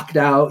 You're locked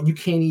out. You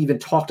can't even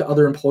talk to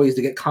other employees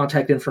to get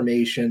contact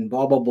information.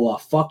 Blah, blah, blah.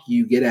 Fuck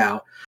you. Get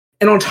out.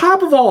 And on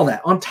top of all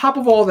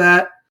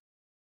that,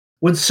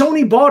 when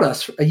Sony bought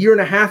us a year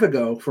and a half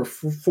ago for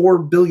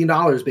 $4 billion,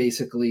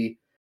 basically,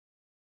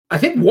 I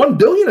think $1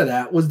 billion of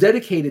that was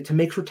dedicated to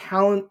make sure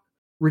talent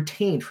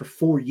retained for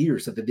 4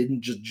 years, so they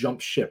didn't just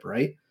jump ship,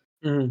 right?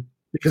 Mm-hmm.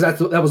 Because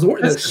that was the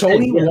word.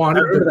 Sony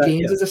wanted the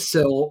games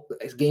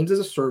games as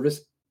a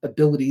service,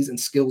 abilities and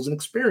skills and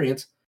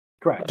experience,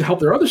 correct, to help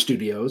their other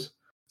studios.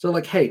 So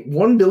like, hey,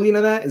 1 billion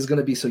of that is going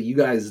to be so you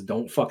guys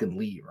don't fucking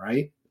leave,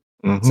 right?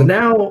 Mm-hmm. So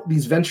now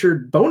these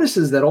ventured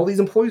bonuses that all these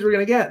employees are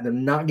going to get, they're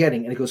not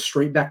getting, and it goes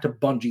straight back to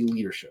Bungie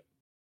leadership.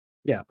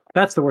 Yeah,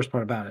 that's the worst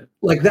part about it.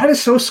 Like, that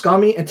is so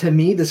scummy, and to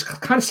me, this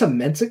kind of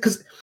cements it.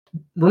 Because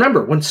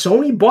remember, when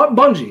Sony bought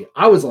Bungie,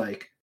 I was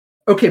like,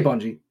 okay,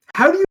 Bungie,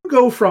 how do you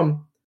go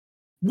from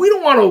we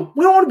don't want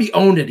to be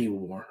owned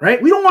anymore,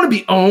 right? We don't want to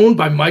be owned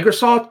by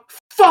Microsoft.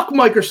 Fuck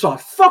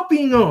Microsoft. Fuck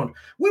being owned.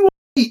 We want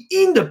to be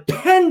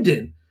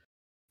independent.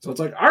 So it's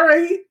like, all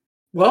right,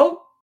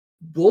 well,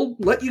 we'll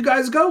let you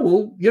guys go.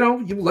 We'll,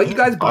 let you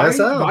guys buy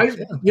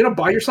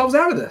yourselves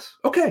out of this.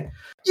 Okay.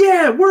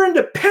 Yeah, we're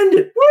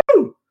independent.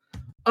 Woo!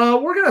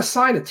 We're going to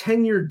sign a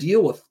 10-year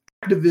deal with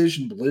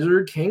Activision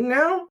Blizzard King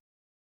now?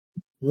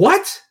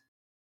 What?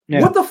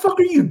 Yeah. What the fuck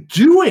are you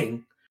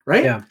doing?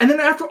 Right? Yeah. And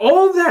then after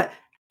all of that,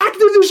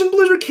 Activision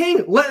Blizzard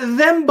King let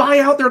them buy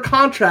out their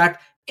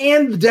contract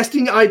and the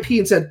Destiny IP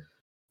and said,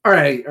 all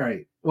right,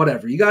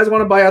 whatever. You guys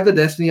want to buy out the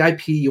Destiny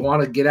IP, you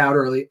want to get out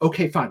early.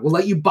 Okay, fine. We'll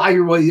let you buy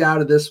your way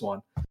out of this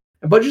one.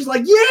 And Bungie's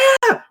like,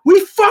 yeah, we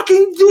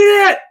fucking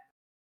did it.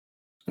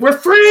 We're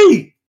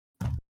free.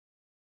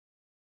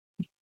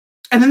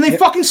 And then they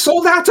fucking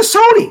sold out to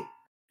Sony.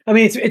 I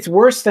mean, it's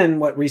worse than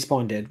what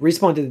Respawn did.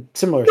 Respawn did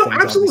similar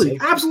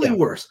things. Absolutely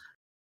worse.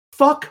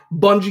 Fuck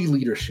Bungie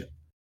leadership.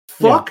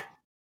 Fuck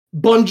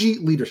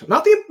Bungie leadership.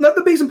 Not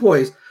the base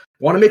employees. I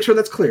want to make sure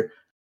that's clear.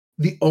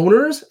 The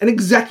owners and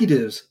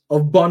executives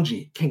of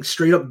Bungie can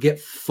straight up get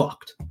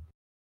fucked.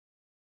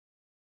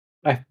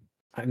 I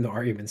have no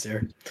arguments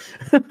there.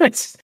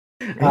 It's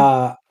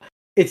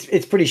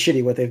pretty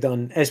shitty what they've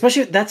done.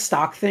 Especially that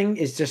stock thing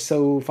is just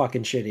so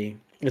fucking shitty.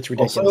 It's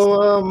ridiculous.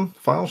 Also,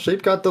 Final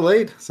Shape got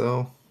delayed,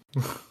 so.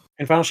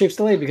 And Final Shape's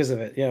delayed because of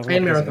it. Yeah.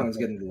 And Marathon's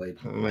getting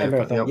delayed.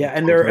 Marathon, yeah,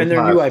 and their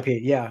new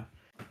IP, yeah.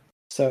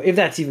 So if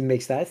that even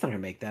makes that, it's not gonna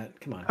make that.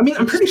 Come on. I mean,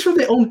 I'm pretty sure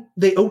they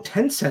owe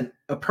Tencent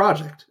a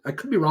project. I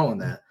could be wrong on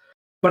that,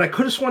 but I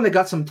could have sworn they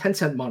got some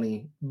Tencent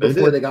money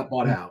before they got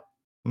bought out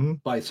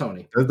by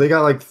Sony. They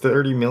got like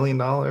 $30 million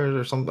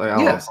or something. I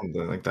don't know,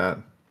 something like that.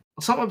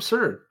 Something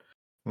absurd.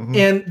 Mm-hmm.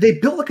 And they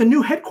built like a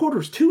new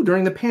headquarters too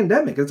during the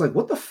pandemic. It's like,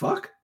 what the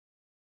fuck?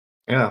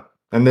 Yeah.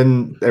 And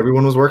then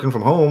everyone was working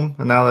from home,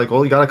 and now like,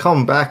 well, you got to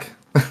come back.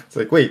 It's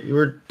like, wait, you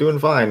were doing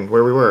fine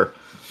where we were.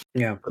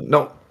 Yeah. But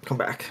no, come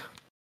back.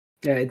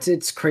 Yeah,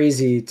 it's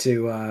crazy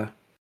to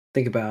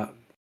think about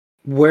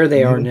where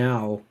they are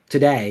now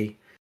today,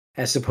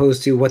 as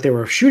opposed to what they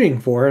were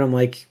shooting for. And I'm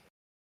like,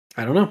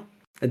 I don't know.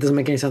 It doesn't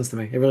make any sense to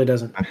me. It really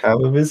doesn't. I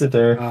have a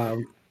visitor.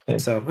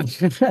 So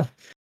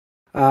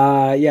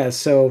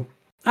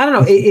I don't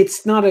know.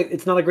 It's not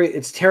a great.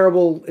 It's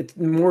terrible.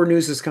 More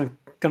news is going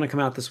to come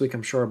out this week,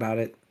 I'm sure, about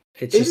it.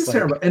 It's just like,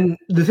 terrible. And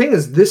the thing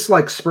is, this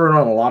like spurred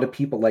on a lot of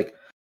people. Like,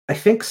 I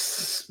think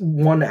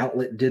one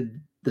outlet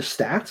did the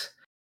stats.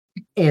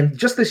 And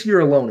just this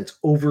year alone, it's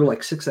over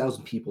like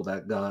 6,000 people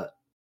that got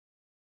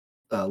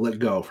let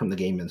go from the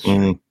game industry.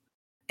 Mm-hmm.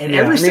 And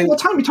every single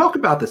time we talk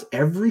about this,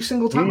 every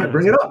single time I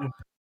bring it up,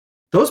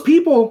 those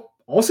people,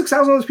 all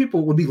 6,000 of those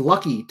people would be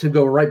lucky to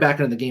go right back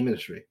into the game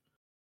industry.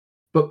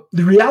 But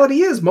the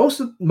reality is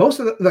most of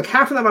them, like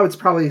half of them, I would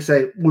probably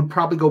say would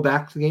probably go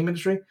back to the game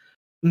industry.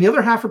 And the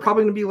other half are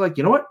probably going to be like,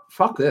 you know what?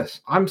 Fuck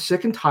this. I'm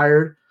sick and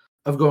tired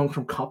of going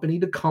from company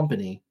to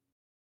company,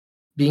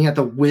 being at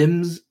the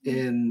whims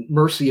and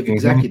mercy of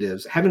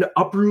executives, having to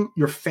uproot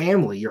your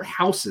family, your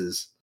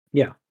houses.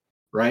 Yeah.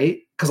 Right?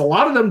 Because a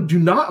lot of them do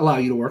not allow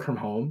you to work from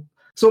home.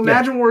 So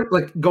imagine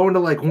going to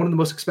like one of the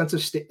most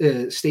expensive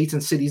states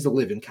and cities to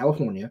live in,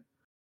 California,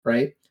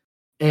 right?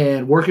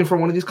 And working for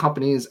one of these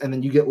companies, and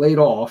then you get laid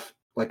off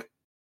like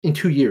in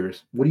 2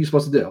 years. What are you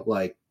supposed to do?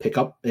 Like pick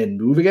up and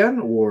move again,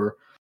 or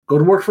go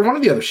to work for one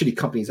of the other shitty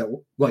companies that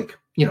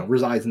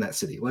resides in that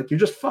city? Like, you're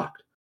just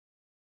fucked.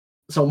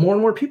 So more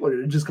and more people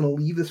are just going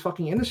to leave this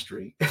fucking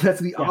industry. And that's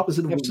the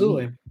opposite of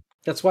absolutely.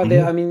 That's why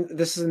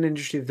this is an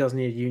industry that does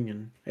need a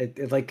union. I'm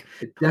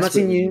not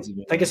saying unions,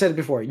 like I said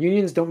before,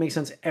 unions don't make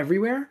sense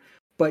everywhere,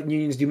 but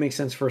unions do make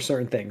sense for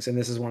certain things. And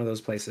this is one of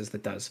those places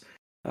that does.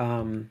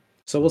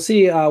 So we'll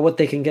see what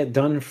they can get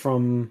done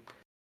from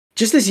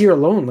just this year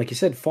alone. Like you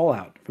said,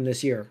 fallout from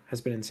this year has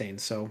been insane.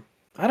 So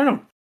I don't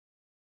know.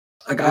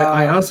 Like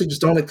I honestly just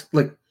don't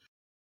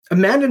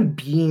imagine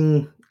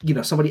being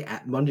somebody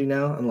at Bungie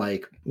now and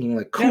like being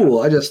like,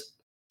 cool, I just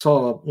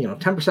saw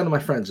 10% of my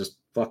friends just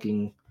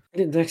fucking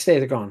the next day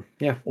they're gone.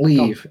 Yeah,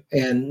 leave, gone.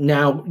 and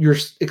now you're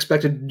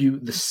expected to do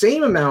the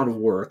same amount of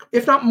work,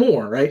 if not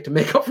more, right, to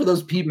make up for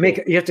those people.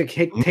 You have to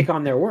take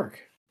on their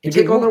work. And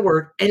take on their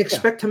work and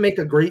expect to make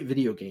a great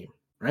video game,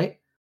 right?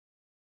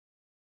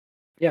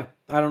 Yeah,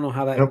 I don't know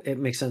how that it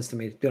makes sense to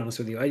me. To be honest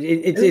with you,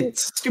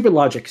 it's stupid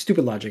logic.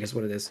 Stupid logic is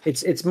what it is.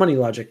 It's money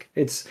logic.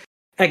 It's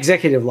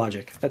executive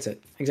logic. That's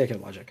it.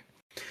 Executive logic.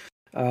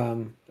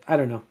 I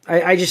don't know.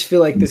 I just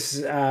feel like this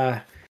is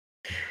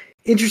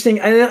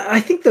interesting. I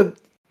think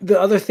the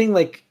other thing,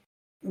 like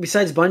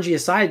besides Bungie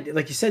aside,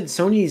 like you said,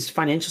 Sony's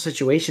financial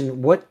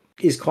situation. What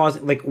is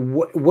causing? Like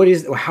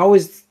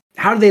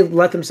how do they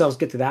let themselves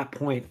get to that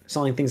point,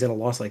 selling things at a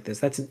loss like this?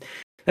 That's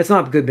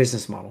not a good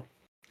business model.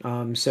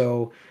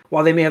 So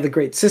while they may have the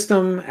great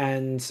system,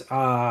 and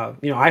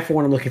I for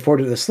one am looking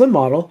forward to the slim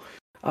model,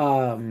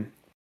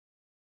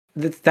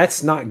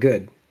 that's not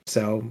good.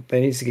 So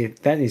that needs to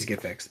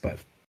get fixed. But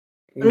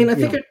I mean, I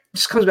think it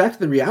just comes back to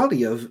the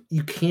reality of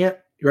you can't,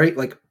 right?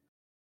 Like,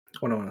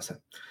 what do I want to say?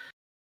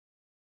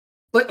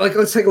 Like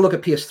let's take a look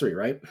at PS3,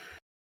 right?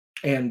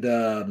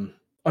 And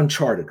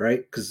Uncharted, right?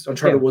 Because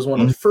Uncharted was one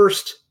of the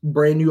first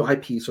brand new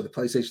IPs for the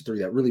PlayStation 3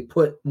 that really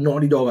put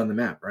Naughty Dog on the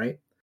map, right?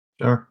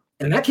 Sure.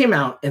 And that came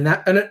out, and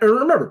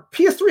remember,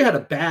 PS3 had a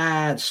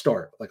bad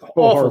start, like an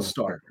awful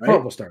start, right?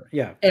 Horrible start,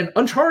 yeah. And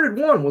Uncharted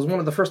 1 was one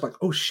of the first, like,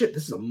 oh shit,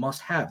 this is a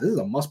must-have. This is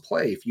a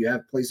must-play if you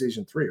have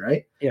PlayStation 3,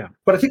 right? Yeah.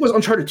 But I think it was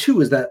Uncharted 2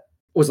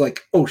 was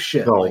like, oh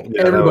shit,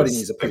 everybody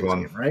needs a play this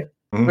game, right?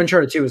 Mm-hmm.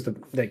 Uncharted 2 was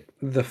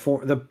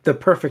the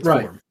perfect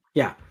form.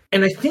 Yeah.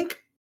 And I think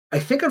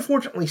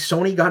unfortunately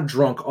Sony got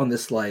drunk on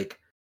this like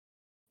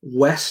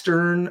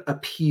Western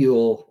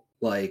appeal,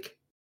 like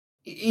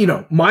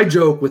my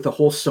joke with the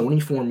whole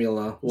Sony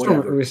formula,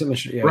 whatever,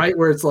 right?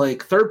 Where it's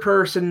like third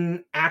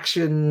person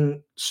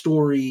action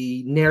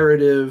story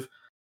narrative,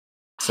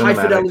 high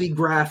fidelity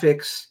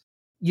graphics,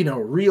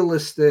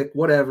 realistic,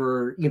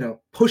 whatever,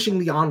 pushing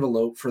the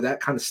envelope for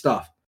that kind of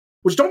stuff.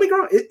 Which, don't get me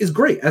wrong, is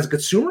great as a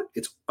consumer.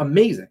 It's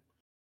amazing,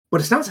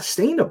 but it's not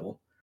sustainable,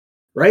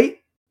 right?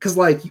 Because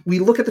like we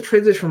look at the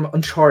transition from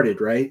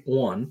Uncharted, right,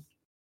 1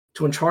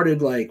 to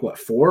Uncharted, like what,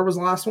 4 was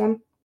the last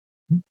one,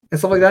 and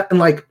stuff like that, and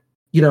like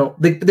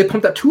they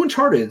pumped out 2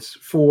 Uncharteds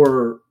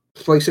for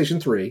PlayStation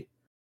 3,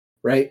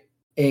 right,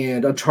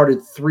 and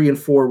Uncharted 3 and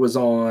 4 was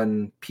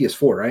on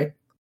PS4, right?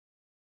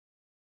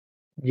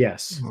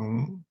 Yes.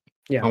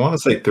 Yeah. I want to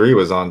say 3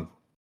 was on.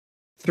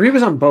 3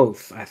 was on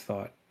both, I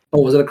thought.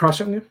 Oh, was it a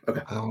cross-gen game?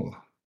 Okay.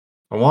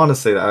 I want to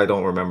say that. I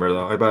don't remember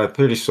though, but I'm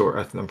pretty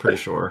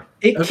sure.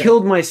 It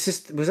killed my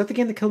system. Was that the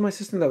game that killed my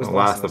system? That was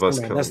Last of Us.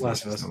 That's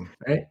Last of Us,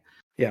 right?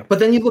 Yeah. But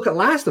then you look at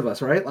Last of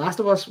Us, right? Last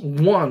of Us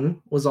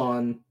 1 was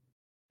on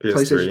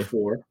PlayStation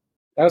 4.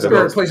 That was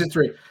PlayStation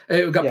 3.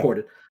 It got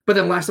ported. But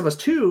then Last of Us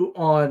 2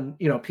 on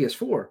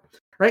PS4,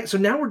 right? So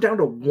now we're down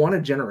to 1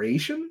 a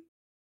generation.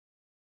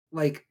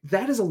 Like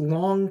that is a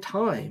long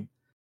time,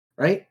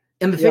 right?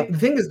 And the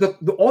thing is,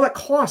 all that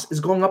cost is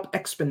going up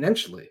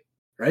exponentially,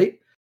 right?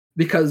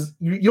 Because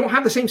you don't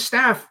have the same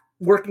staff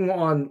working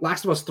on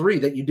Last of Us 3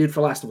 that you did for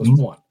Last of Us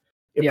 1.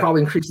 It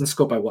probably increased in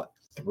scope by what,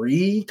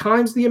 3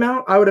 times the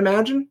amount, I would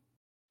imagine,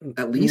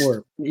 at least.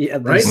 More. Yeah,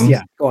 at right? least.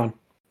 Yeah, go on.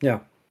 Yeah.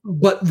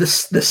 But the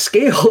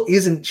scale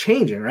isn't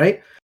changing,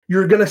 right?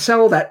 You're going to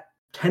sell that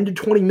 10 to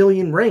 20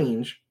 million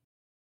range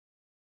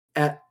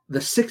at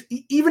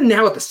the even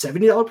now at the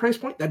 $70 price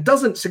point. That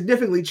doesn't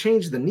significantly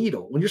change the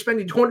needle. When you're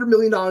spending $200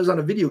 million on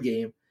a video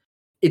game,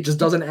 it just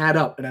doesn't add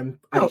up. And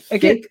I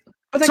think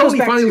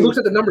Sony finally looked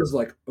at the numbers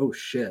like, oh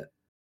shit.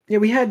 Yeah,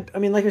 we had. I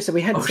mean, like I said,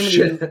 we had.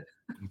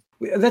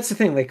 That's the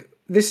thing. Like,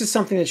 this is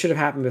something that should have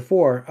happened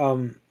before.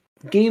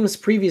 Games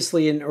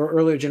previously in or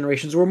earlier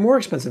generations were more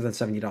expensive than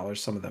 $70.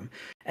 Some of them.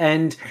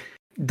 And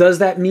does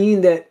that mean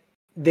that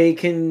they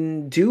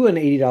can do an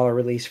 $80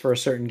 release for a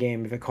certain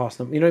game if it costs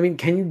them? You know what I mean?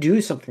 Can you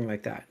do something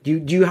like that?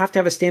 Do you have to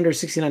have a standard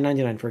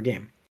 $69.99 for a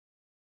game,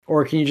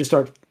 or can you just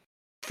start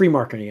free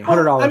marketing it,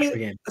 $100 for a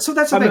game? So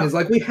that's the thing is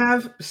like we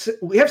have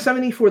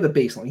 70 for the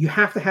baseline. You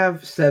have to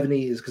have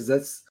 70 is because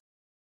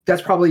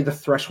that's probably the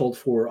threshold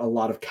for a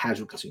lot of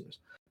casual consumers.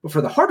 But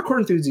for the hardcore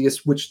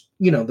enthusiasts, which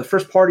the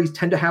first parties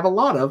tend to have a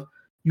lot of,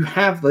 you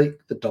have like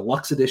the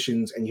deluxe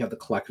editions and you have the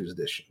collector's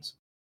editions.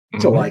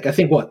 So like I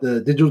think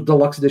the digital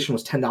deluxe edition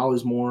was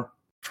 $10 more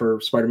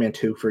for Spider-Man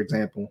 2, for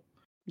example.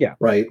 Yeah.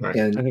 Right.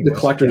 And the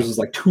collector's was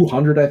like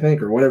 $200, I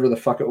think, or whatever the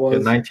fuck it was.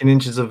 Yeah, 19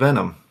 inches of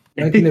Venom.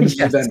 19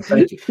 inches of Venom,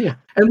 thank you. Yeah.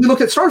 And we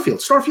looked at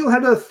Starfield. Starfield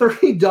had a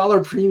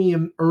 $30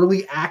 premium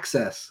early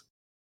access,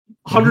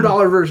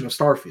 $100 version of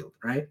Starfield,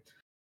 right?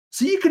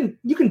 So you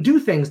can do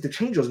things to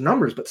change those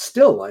numbers, but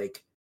still,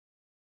 like,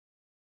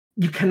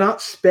 you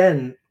cannot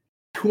spend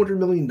 $200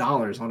 million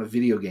on a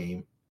video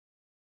game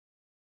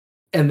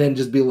and then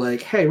just be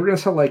like, hey, we're going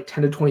to sell like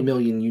 10 to 20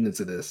 million units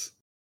of this.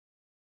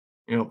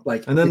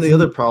 Like, and then the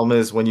other problem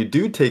is when you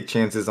do take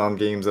chances on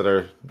games that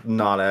are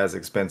not as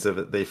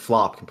expensive, they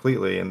flop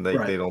completely and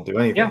they don't do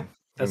anything. Yeah,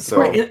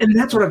 and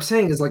that's what I'm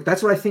saying is like,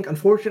 that's what I think,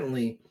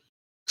 unfortunately,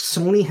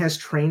 Sony has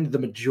trained the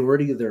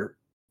majority of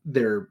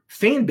their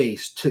fan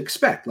base to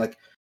expect, like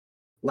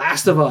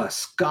Last of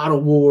Us, God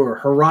of War,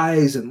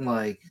 Horizon,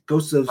 like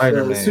Ghost of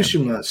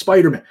Tsushima,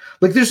 Spider-Man.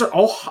 Like they're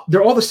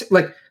all the same,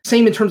 like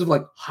same in terms of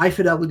like high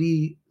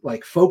fidelity,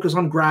 like focus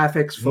on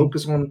graphics,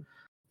 focus on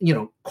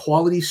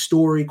quality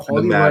story,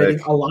 quality writing,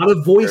 a lot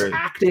of voice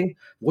acting.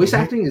 Voice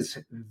acting is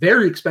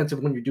very expensive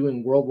when you're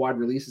doing worldwide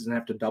releases and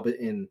have to dub it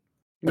in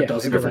a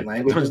dozen different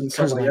languages and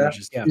stuff like that.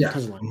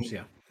 Tons of languages,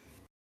 yeah.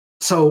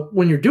 So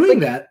when you're doing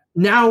that,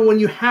 now when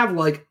you have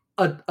like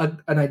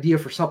an idea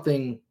for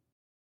something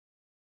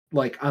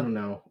like, I don't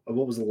know,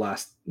 what was the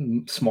last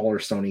smaller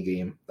Sony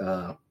game?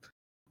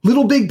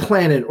 Little Big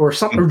Planet or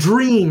something, or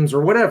Dreams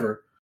or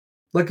whatever.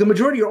 Like the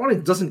majority of your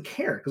audience doesn't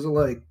care because they're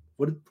like,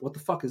 what the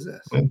fuck is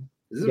this?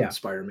 This isn't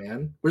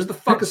Spider-Man. Where's the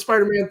fuck is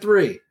Spider-Man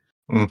 3?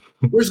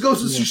 Where's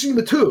Ghost of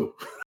Tsushima 2?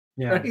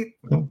 Yeah. Right?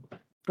 Well,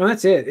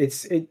 that's it.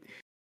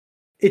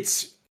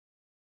 It's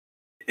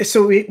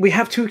so we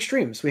have two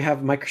extremes. We have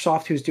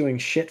Microsoft who's doing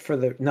shit for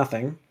the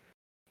nothing,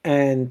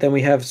 and then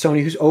we have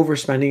Sony who's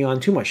overspending on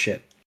too much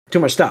shit, too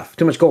much stuff,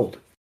 too much gold.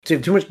 So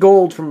too much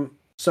gold from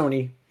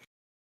Sony,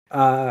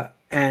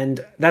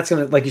 and that's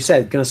gonna, like you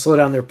said, gonna slow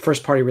down their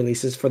first party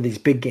releases for these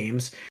big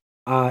games.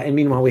 And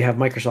meanwhile, we have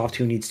Microsoft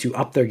who needs to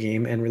up their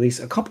game and release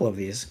a couple of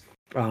these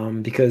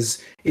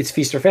because it's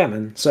feast or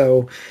famine.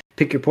 So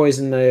pick your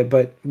poison.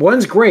 But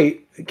one's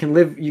great. You can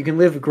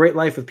live a great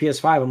life with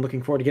PS5. I'm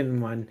looking forward to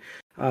getting one.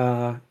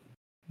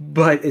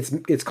 But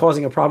it's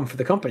causing a problem for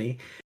the company.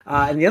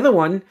 And the other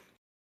one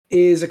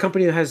is a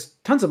company that has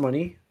tons of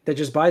money that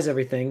just buys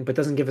everything but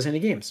doesn't give us any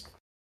games.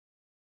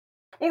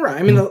 All right.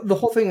 I mean, the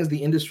whole thing is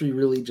the industry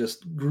really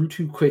just grew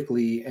too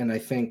quickly, and I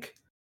think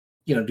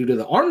due to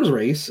the arms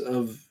race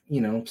of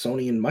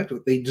Sony and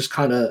Microsoft, they just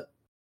kind of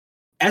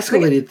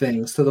escalated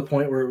things to the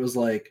point where it was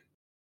like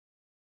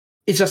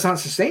it's just not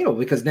sustainable.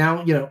 Because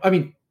now I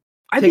mean,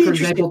 take for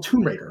example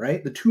Tomb Raider,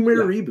 right? The Tomb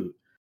Raider reboot.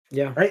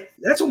 Yeah. Right.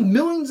 That's sold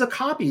millions of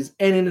copies,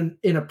 and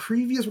in a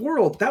previous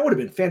world, that would have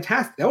been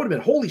fantastic. That would have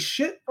been holy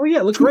shit. Oh yeah,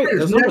 it looked great.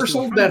 It never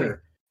sold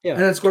better. Yeah.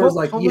 And then Square's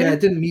like, it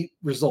didn't meet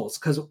results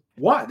because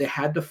why? They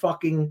had to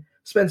fucking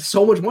spend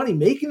so much money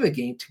making the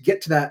game to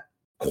get to that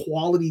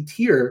quality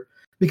tier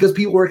because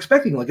people were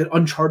expecting like an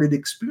Uncharted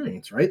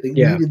experience, right? They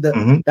needed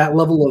that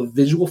level of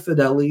visual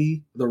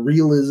fidelity, the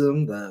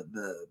realism,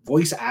 the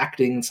voice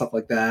acting and stuff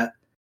like that.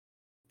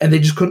 And they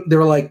just couldn't. They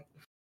were like,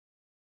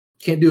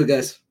 can't do it,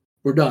 guys.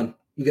 We're done.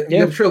 You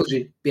get a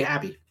trilogy. Be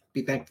happy.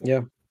 Be thankful.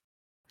 Yeah.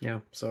 Yeah.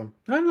 So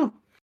I don't know.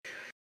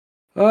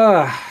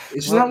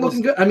 It's just not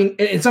looking good. I mean,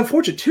 it's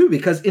unfortunate too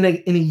because in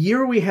a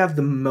year we have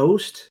the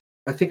most.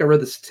 I think I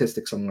read the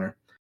statistic somewhere.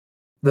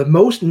 The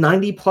most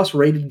 90+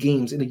 rated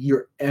games in a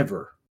year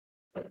ever.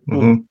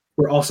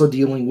 We're also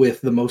dealing with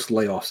the most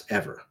layoffs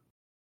ever,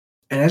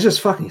 and that's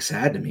just fucking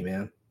sad to me,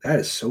 man. That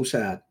is so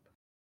sad.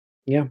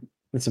 Yeah,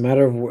 it's a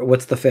matter of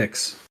what's the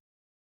fix,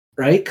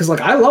 right? Because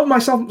like I love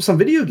myself some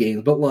video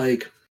games, but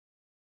like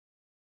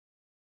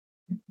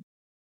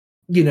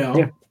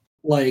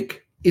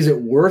like. Is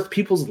it worth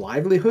people's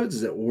livelihoods?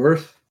 Is it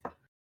worth?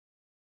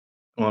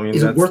 Well, I mean,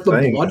 is it worth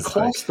the blood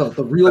cost,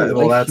 the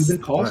real life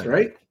human cost,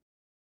 right?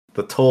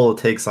 The toll it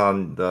takes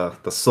on the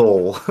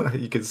soul,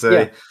 you could say. Yeah,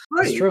 right.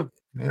 That's true.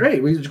 Yeah.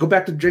 Right. We just go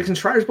back to Jason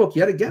Schreier's book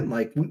yet again.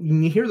 Like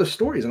you hear the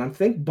stories, and I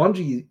think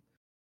Bungie,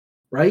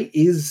 right,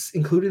 is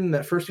included in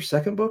that first or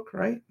second book,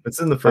 right?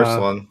 It's in the first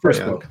one.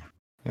 First book.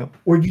 Yep.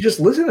 Where you just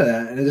listen to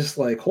that, and it's just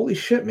like, holy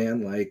shit,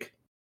 man! Like,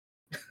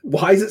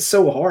 why is it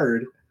so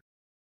hard?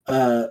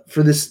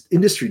 For this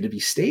industry to be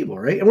stable,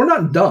 right? And we're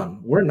not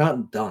done.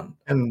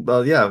 And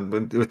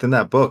within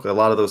that book, a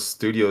lot of those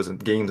studios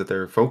and games that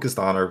they're focused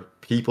on are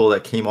people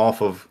that came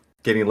off of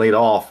getting laid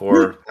off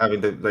or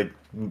having to like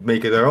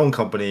make it their own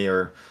company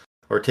or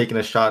taking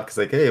a shot because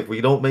like, hey, if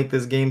we don't make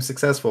this game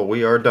successful,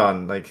 we are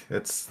done. Like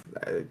it's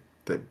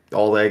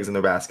all the eggs in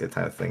the basket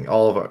kind of thing.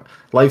 All of our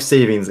life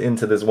savings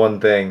into this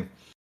one thing.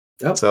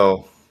 Yep.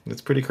 So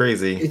it's pretty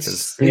crazy.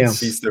 It's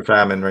feast or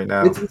famine right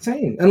now. It's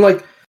insane. And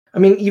like. I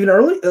mean, even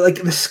early,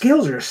 like the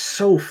scales are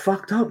so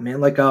fucked up,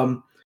 man. Like,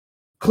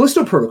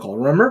 Callisto Protocol,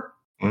 remember?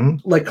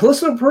 Mm-hmm. Like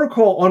Callisto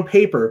Protocol on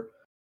paper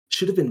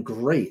should have been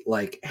great.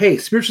 Like, hey,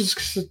 Spiritual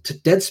to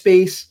Dead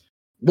Space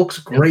looks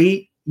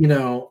great.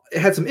 It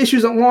had some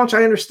issues at launch,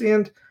 I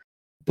understand,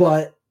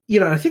 but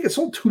I think it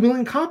sold 2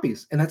 million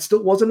copies, and that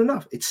still wasn't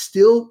enough. It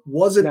still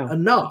wasn't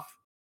enough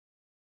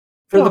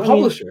for the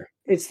publisher.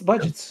 I mean, it's the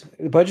budgets.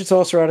 The budget's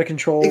also out of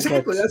control.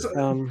 Exactly.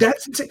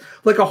 That's insane.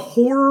 Like a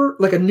horror,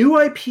 like a new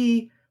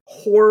IP.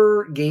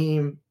 Horror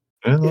game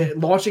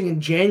launching in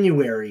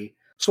January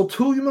sold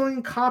 2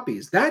 million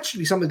copies. That should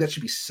be something that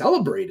should be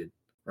celebrated,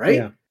 right?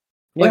 Yeah.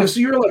 Like so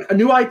you're like a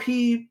new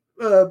IP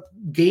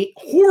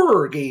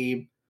horror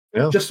game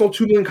just sold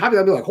 2 million copies.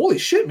 I'd be like, holy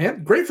shit,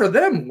 man, great for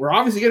them. We're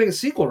obviously getting a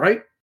sequel,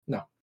 right?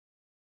 No.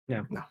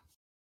 Yeah. No.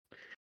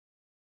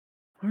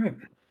 All right.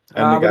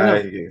 And the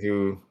guy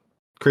who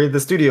created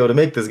the studio to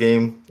make this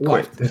game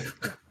quit.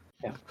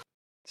 Yeah.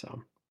 So,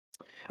 all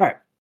right.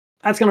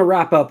 that's going to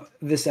wrap up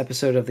this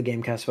episode of the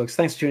Gamecast, folks.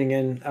 Thanks for tuning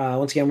in.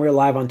 Once again, we're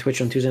live on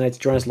Twitch on Tuesday nights.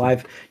 Join us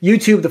live.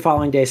 YouTube the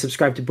following day.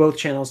 Subscribe to both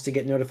channels to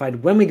get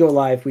notified when we go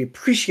live. We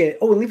appreciate it.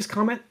 Oh, and leave us a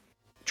comment.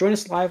 Join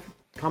us live.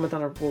 Comment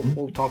on our.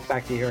 We'll talk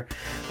back to you here.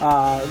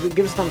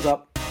 Give us a thumbs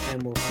up,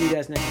 and we'll see you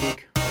guys next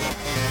week.